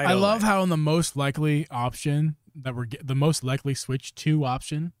Switch Lite OLED. I love how in the most likely option that the most likely Switch 2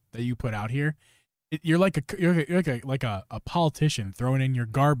 option that you put out here, you're like a politician throwing in your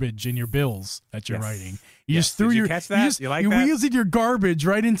garbage in your bills that you're writing. You just threw you catch that? You wheeled your garbage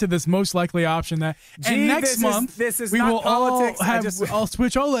right into this most likely option that. And next month we will all have all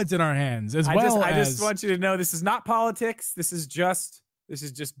Switch OLEDs in our hands as well. I just want you to know this is not politics. This is just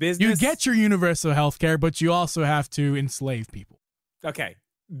business. You get your universal health care, but you also have to enslave people. Okay.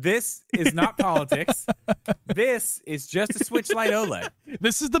 This is not politics. This is just a Switch Lite OLED.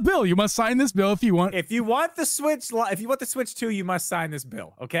 This is the bill. You must sign this bill if you want. If you want the Switch 2, you must sign this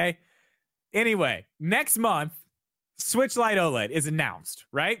bill. Okay. Anyway, next month, Switch Lite OLED is announced,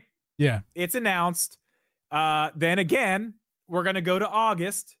 right? Yeah, it's announced. Then again, we're gonna go to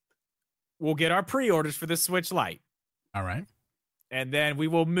August. We'll get our pre-orders for the Switch Lite. All right. And then we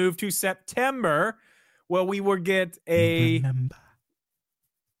will move to September, where we will get a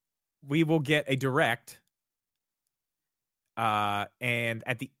direct. And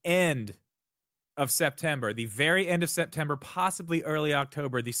at the end of September, the very end of September, possibly early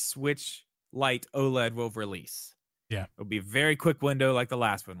October, the Switch Lite OLED will release. Yeah. It'll be a very quick window like the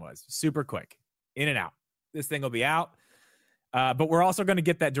last one was. Super quick. In and out. This thing will be out. But we're also going to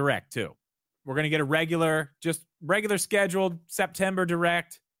get that direct too. We're going to get a regular scheduled September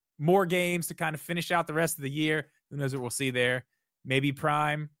direct. More games to kind of finish out the rest of the year. Who knows what we'll see there. Maybe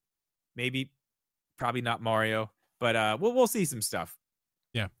Prime. Maybe, probably not Mario. But we'll see some stuff.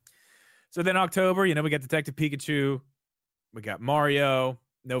 Yeah. So then October, we got Detective Pikachu. We got Mario.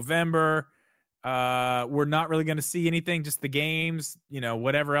 November, we're not really going to see anything, just the games,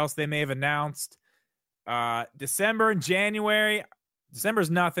 whatever else they may have announced. December and January.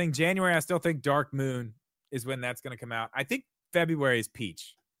 December's nothing. January, I still think Dark Moon is when that's going to come out. I think February is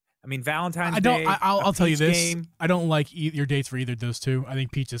Peach. I mean, Valentine's Day. I'll tell you this. I don't like your dates for either of those two. I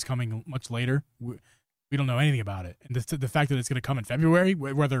think Peach is coming much later. We don't know anything about it. And the fact that it's going to come in February,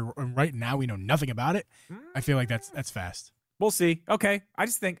 whether right now we know nothing about it, I feel like that's fast. We'll see. Okay. I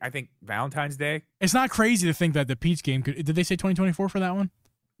think Valentine's Day. It's not crazy to think that the Peach game did they say 2024 for that one?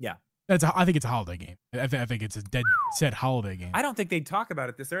 Yeah. I think it's a holiday game. I think it's a dead set holiday game. I don't think they'd talk about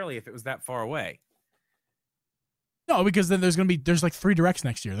it this early if it was that far away. No, because then there's like 3 directs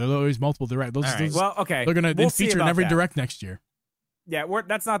next year. There's always multiple directs. Well, okay. They're going to feature in every direct next year. Yeah,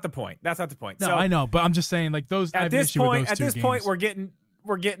 that's not the point. That's not the point. No, so, I know, but I'm just saying, like those. At this point, we're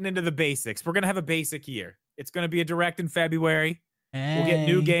getting into the basics. We're gonna have a basic year. It's gonna be a direct in February. We'll get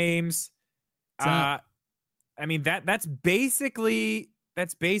new games. I mean that's basically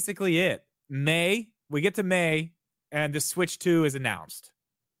it. May, we get to May, and the Switch 2 is announced.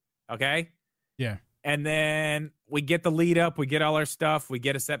 Okay. Yeah. And then we get the lead up. We get all our stuff. We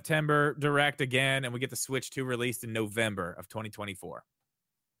get a September direct again, and we get the Switch 2 released in November of 2024.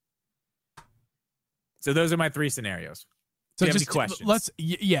 So those are my 3 scenarios. So Do you have just any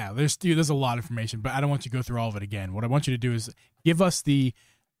questions? there's a lot of information, but I don't want you to go through all of it again. What I want you to do is give us the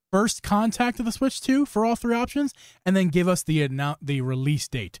first contact of the Switch 2 for all 3 options, and then give us the release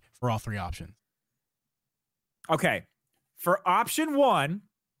date for all 3 options. Okay. For option 1,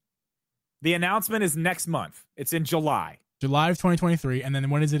 the announcement is next month. It's in July. July of 2023, and then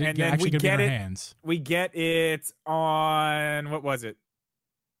when is it actually going to be in our hands? We get it on, what was it?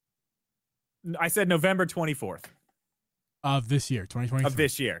 I said November 24th. Of this year, 2023. Of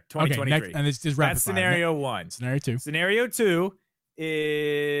this year, 2023. Okay, and it's rapid That's fire. scenario 1. Scenario 2. Scenario 2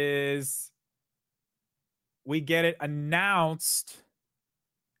 is we get it announced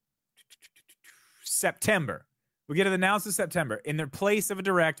September. We get it announced in September. In their place of a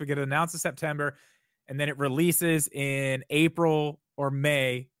direct, we get it announced in September, and then it releases in April or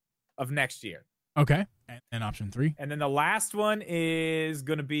May of next year. Okay. And option 3. And then the last one is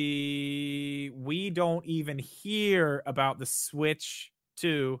going to be we don't even hear about the Switch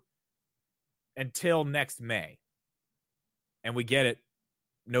 2 until next May. And we get it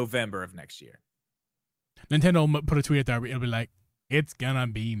November of next year. Nintendo will put a tweet out there. It'll be like, it's gonna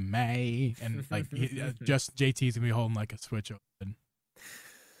be May, and like just JT's gonna be holding like a Switch open.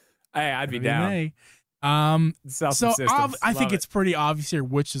 Hey, I'd be down. May. So I think it's pretty obvious here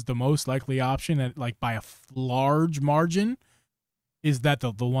which is the most likely option, and like by a large margin, is that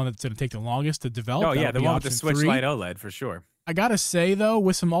the one that's gonna take the longest to develop. Oh yeah, the one with the Switch 3. Lite OLED for sure. I gotta say though,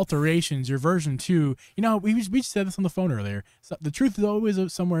 with some alterations, your version 2, we said this on the phone earlier. So the truth is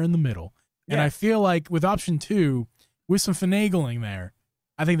always somewhere in the middle, and I feel like with option 2. With some finagling there,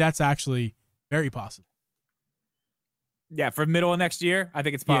 I think that's actually very possible. Yeah, for middle of next year, I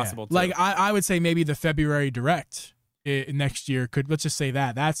think it's possible. Yeah. Too. Like I would say maybe the February direct next year could. Let's just say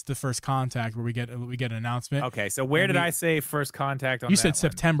that's the first contact where we get an announcement. Okay, so where did I say first contact on? You that said one?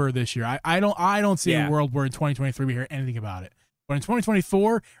 September this year. I don't see a world where in 2023 we hear anything about it. But in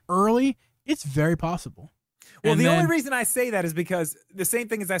 2024 early, it's very possible. Well, the only reason I say that is because the same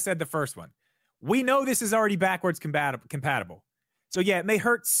thing as I said the first one. We know this is already backwards compatible. So, yeah, it may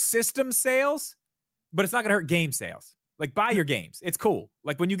hurt system sales, but it's not going to hurt game sales. Like, buy your games. It's cool.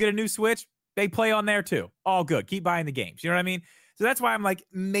 Like, when you get a new Switch, they play on there, too. All good. Keep buying the games. You know what I mean? So that's why I'm like,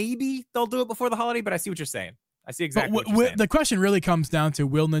 maybe they'll do it before the holiday, but I see what you're saying. I see exactly what you're saying. The question really comes down to,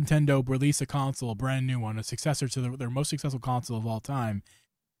 will Nintendo release a console, a brand new one, a successor to their most successful console of all time?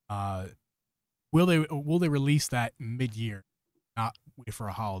 Will they release that mid-year, not wait for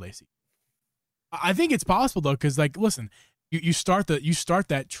a holiday season? I think it's possible though, because like, listen, you start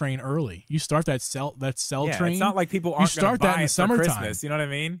that train early. You start that sell train. It's not like people aren't going to buy that in the summertime. Christmas. You know what I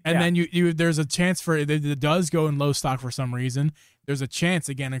mean? And then you there's a chance for it does go in low stock for some reason. There's a chance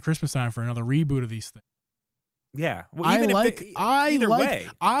again at Christmas time for another reboot of these things. Yeah, well,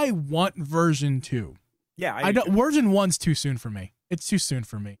 I want version 2. Yeah, I don't. Version 1's too soon for me. It's too soon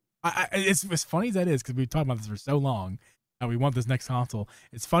for me. It's as funny as that is because we've talked about this for so long. We want this next console.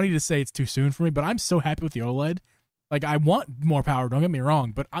 It's funny to say it's too soon for me, but I'm so happy with the OLED. Like, I want more power, don't get me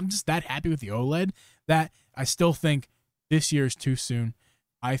wrong, but I'm just that happy with the OLED that I still think this year is too soon.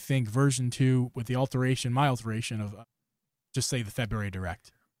 I think version 2 with my alteration of just say the February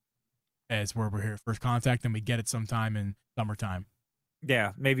direct as where we're here first contact, and we get it sometime in summertime.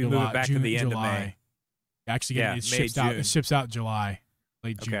 Yeah, maybe move it back to the end of May. Actually, it ships out July,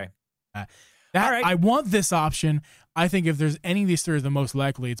 late June. Okay. All right. I want this option. I think if there's any of these 3 the most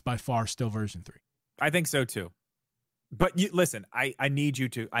likely, it's by far still version 3. I think so too. But listen, I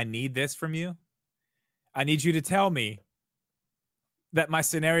need this from you. I need you to tell me that my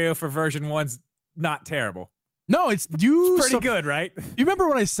scenario for version 1's not terrible. No, it's pretty good, right? You remember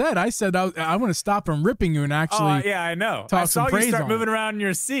what I said? I said I want to stop from ripping you and actually. Yeah, I know. I saw you start moving around in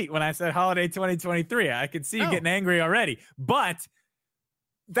your seat when I said holiday 2023. I could see you getting angry already. But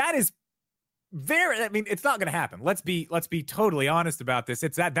that is it's not going to happen. Let's be totally honest about this.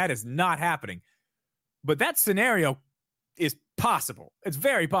 It's that is not happening. But that scenario is possible. It's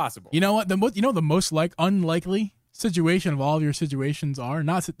very possible. You know what? The most unlikely situation of all of your situations are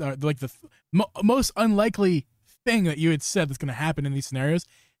not like the most unlikely thing that you had said that's going to happen in these scenarios.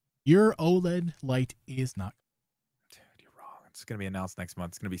 Your OLED light is not. Dude, you're wrong. It's going to be announced next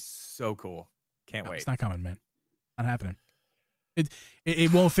month. It's going to be so cool. Can't wait. It's not coming, man. Not happening.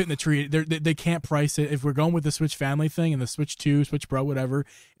 It won't fit in the tree. They can't price it. If we're going with the Switch family thing and the Switch 2, Switch Pro, whatever,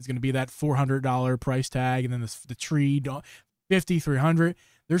 it's going to be that $400 price tag, and then the tree, $50, $300.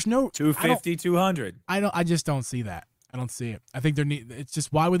 There's no $250, $200. I just don't see that. I don't see it. I think it's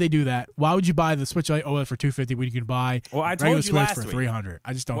just, why would they do that? Why would you buy the Switch Lite OLED for $250 when you could buy I regular told you Switch last for week. $300?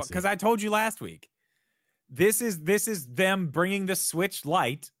 I just don't see it. Because I told you last week. This is them bringing the Switch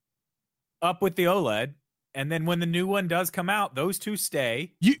Lite up with the OLED, and then when the new one does come out, those two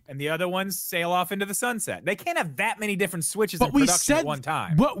stay, and the other ones sail off into the sunset. They can't have that many different Switches in production at one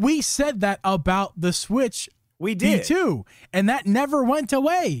time. But we said that about the Switch. We did too, and that never went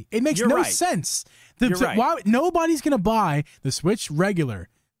away. It makes no sense. Why nobody's gonna buy the Switch regular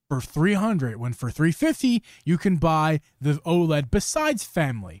for $300 when for $350 you can buy the OLED? Besides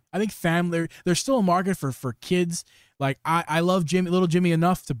family, I think family, there's still a market for kids. Like I love little Jimmy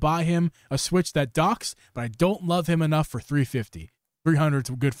enough to buy him a Switch that docks, but I don't love him enough for $350. $300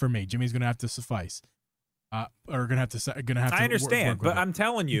 is good for me. Jimmy's gonna have to suffice. Or gonna have to. I understand, work but I'm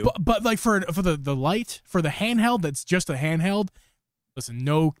telling you. But like for the Lite, for the handheld, that's just a handheld. Listen,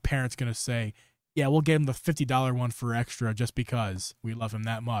 no parent's gonna say, "Yeah, we'll get him the $50 one for extra just because we love him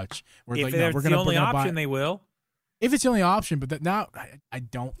that much." We're if like, it's we're the only option, buy. They will. If it's the only option, but now I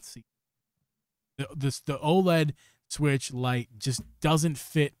don't see the OLED Switch Lite just doesn't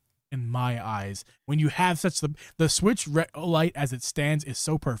fit in my eyes. When you have such the Switch Lite as it stands is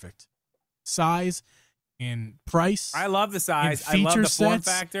so perfect, size. In price, I love the size. I love the form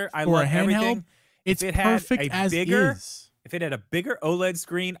factor. I love everything. It's perfect as is. If it had a bigger OLED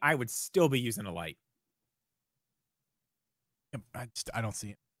screen, I would still be using a Lite. I don't see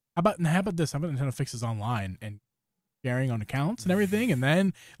it. How about this? How about Nintendo fixes online and sharing on accounts and everything, and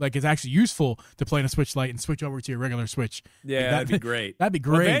then like it's actually useful to play in a Switch Lite and switch over to your regular Switch. Yeah, that'd be great. That'd be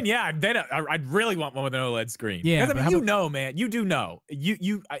great. Well, then I'd really want one with an OLED screen. Yeah, I mean, man, you do know.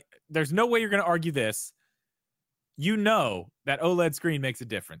 There's no way you're going to argue this. You know that OLED screen makes a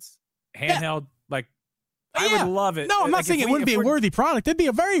difference. Handheld, I would love it. No, I'm not saying it wouldn't be a worthy product. It'd be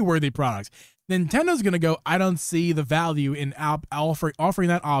a very worthy product. Nintendo's going to go, I don't see the value in offering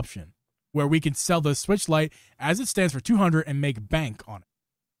that option where we can sell the Switch Lite as it stands for $200 and make bank on it.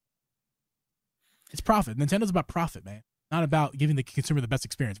 It's profit. Nintendo's about profit, man. Not about giving the consumer the best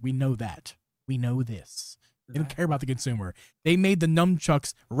experience. We know that. We know this. They don't care about the consumer. They made the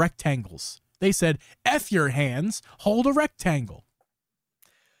nunchucks rectangles. They said, F your hands, hold a rectangle.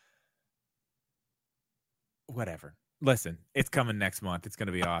 Whatever. Listen, it's coming next month. It's going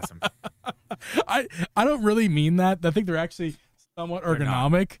to be awesome. I don't really mean that. I think they're actually somewhat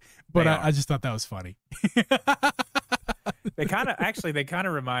ergonomic, but I just thought that was funny. They kind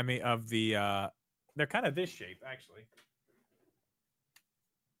of remind me of the, they're kind of this shape, actually.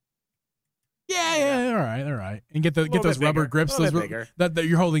 Yeah, all right. And get those rubber grips. Those that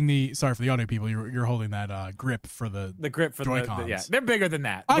you're holding the. Sorry for the audio people. You're holding that grip for the grip for Joy-Cons. yeah, they're bigger than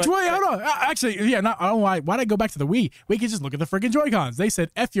that. Actually, hold on. Actually, yeah. I don't know why'd I go back to the Wii? We could just look at the freaking Joy-Cons. They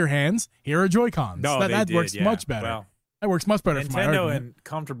said F your hands. Here are Joy-Cons. No, that works much better. Well, that works much better for my argument. Nintendo and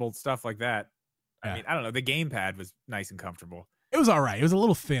comfortable stuff like that. I mean, I don't know. The gamepad was nice and comfortable. It was all right. It was a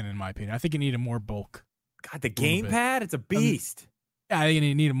little thin in my opinion. I think it needed more bulk. God, the gamepad, it's a beast. I think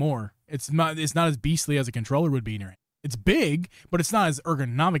it needed more. It's not as beastly as a controller would be in your hand. It's big, but it's not as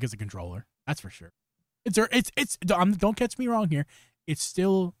ergonomic as a controller. That's for sure. It's don't catch me wrong here. It's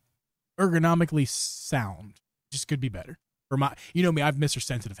still ergonomically sound. Just could be better. For my, you know me, I have Mr.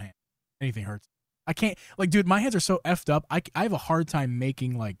 Sensitive hand. Anything hurts. I can't, dude, my hands are so effed up. I have a hard time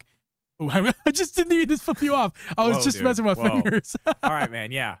making I just didn't even just flip you off. I was just messing with my fingers. All right,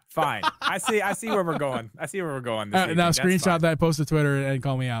 man. Yeah, fine. I see where we're going. This now screenshot that, post to Twitter, and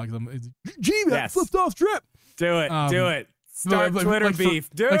call me out. Gee, that flipped off drip. Do it. Start Twitter beef.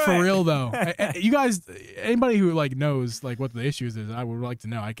 Do it. For real though. You guys, anybody who knows what the issues is, I would like to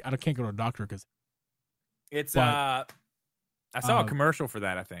know. I can't go to a doctor because it's I saw a commercial for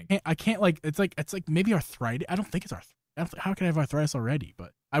that. I think I can't it's like maybe arthritis. I don't think it's arthritis. How can I have arthritis already?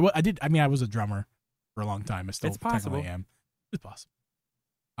 But I did. I mean, I was a drummer for a long time. It's possible. Am. It's possible.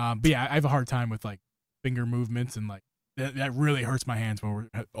 But yeah, I have a hard time with finger movements and that really hurts my hands when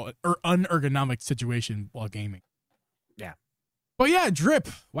we're unergonomic situation while gaming. Yeah. But yeah, drip.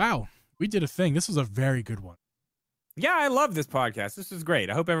 Wow, we did a thing. This was a very good one. Yeah, I love this podcast. This was great.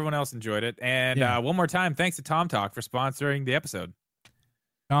 I hope everyone else enjoyed it. And one more time, thanks to Tom Talk for sponsoring the episode.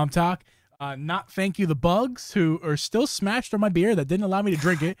 Tom Talk. Not thank you, the bugs who are still smashed on my beer that didn't allow me to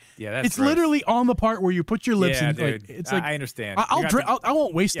drink it. Yeah, that's it's gross. Literally on the part where you put your lips in. Dude. It's I understand. I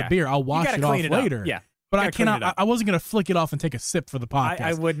won't waste the beer. I'll wash it off later. Yeah. but I cannot. I wasn't gonna flick it off and take a sip for the podcast.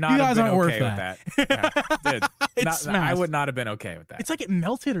 I would not. You guys have been aren't okay worth that. that. Yeah, dude, I would not have been okay with that. It's like it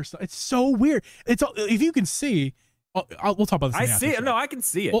melted or something. It's so weird. It's if you can see. We'll talk about this. I see it. No, I can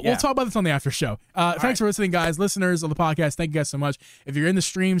see it. We'll talk about this on the after show. Thanks for listening, guys, listeners of the podcast. Thank you guys so much. If you're in the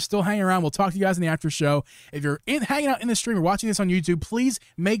stream, still hang around. We'll talk to you guys in the after show. If you're hanging out in the stream or watching this on YouTube, please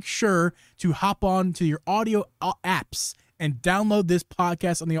make sure to hop on to your audio apps and download this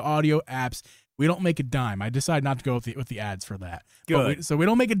podcast on the audio apps. We don't make a dime. I decided not to go with the ads for that. Good. So we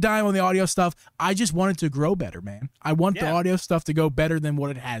don't make a dime on the audio stuff. I just want it to grow better, man. I want the audio stuff to go better than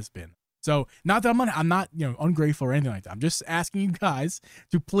what it has been. So not that I'm not ungrateful or anything like that. I'm just asking you guys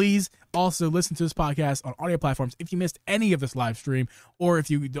to please also listen to this podcast on audio platforms. If you missed any of this live stream, or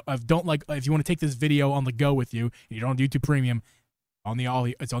if you if you want to take this video on the go with you, and you don't have YouTube Premium,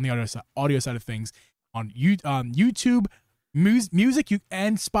 it's on the audio side of things on YouTube, music,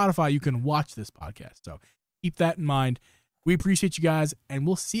 and Spotify. You can watch this podcast. So keep that in mind. We appreciate you guys, and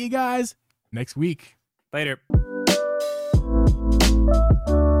we'll see you guys next week. Later.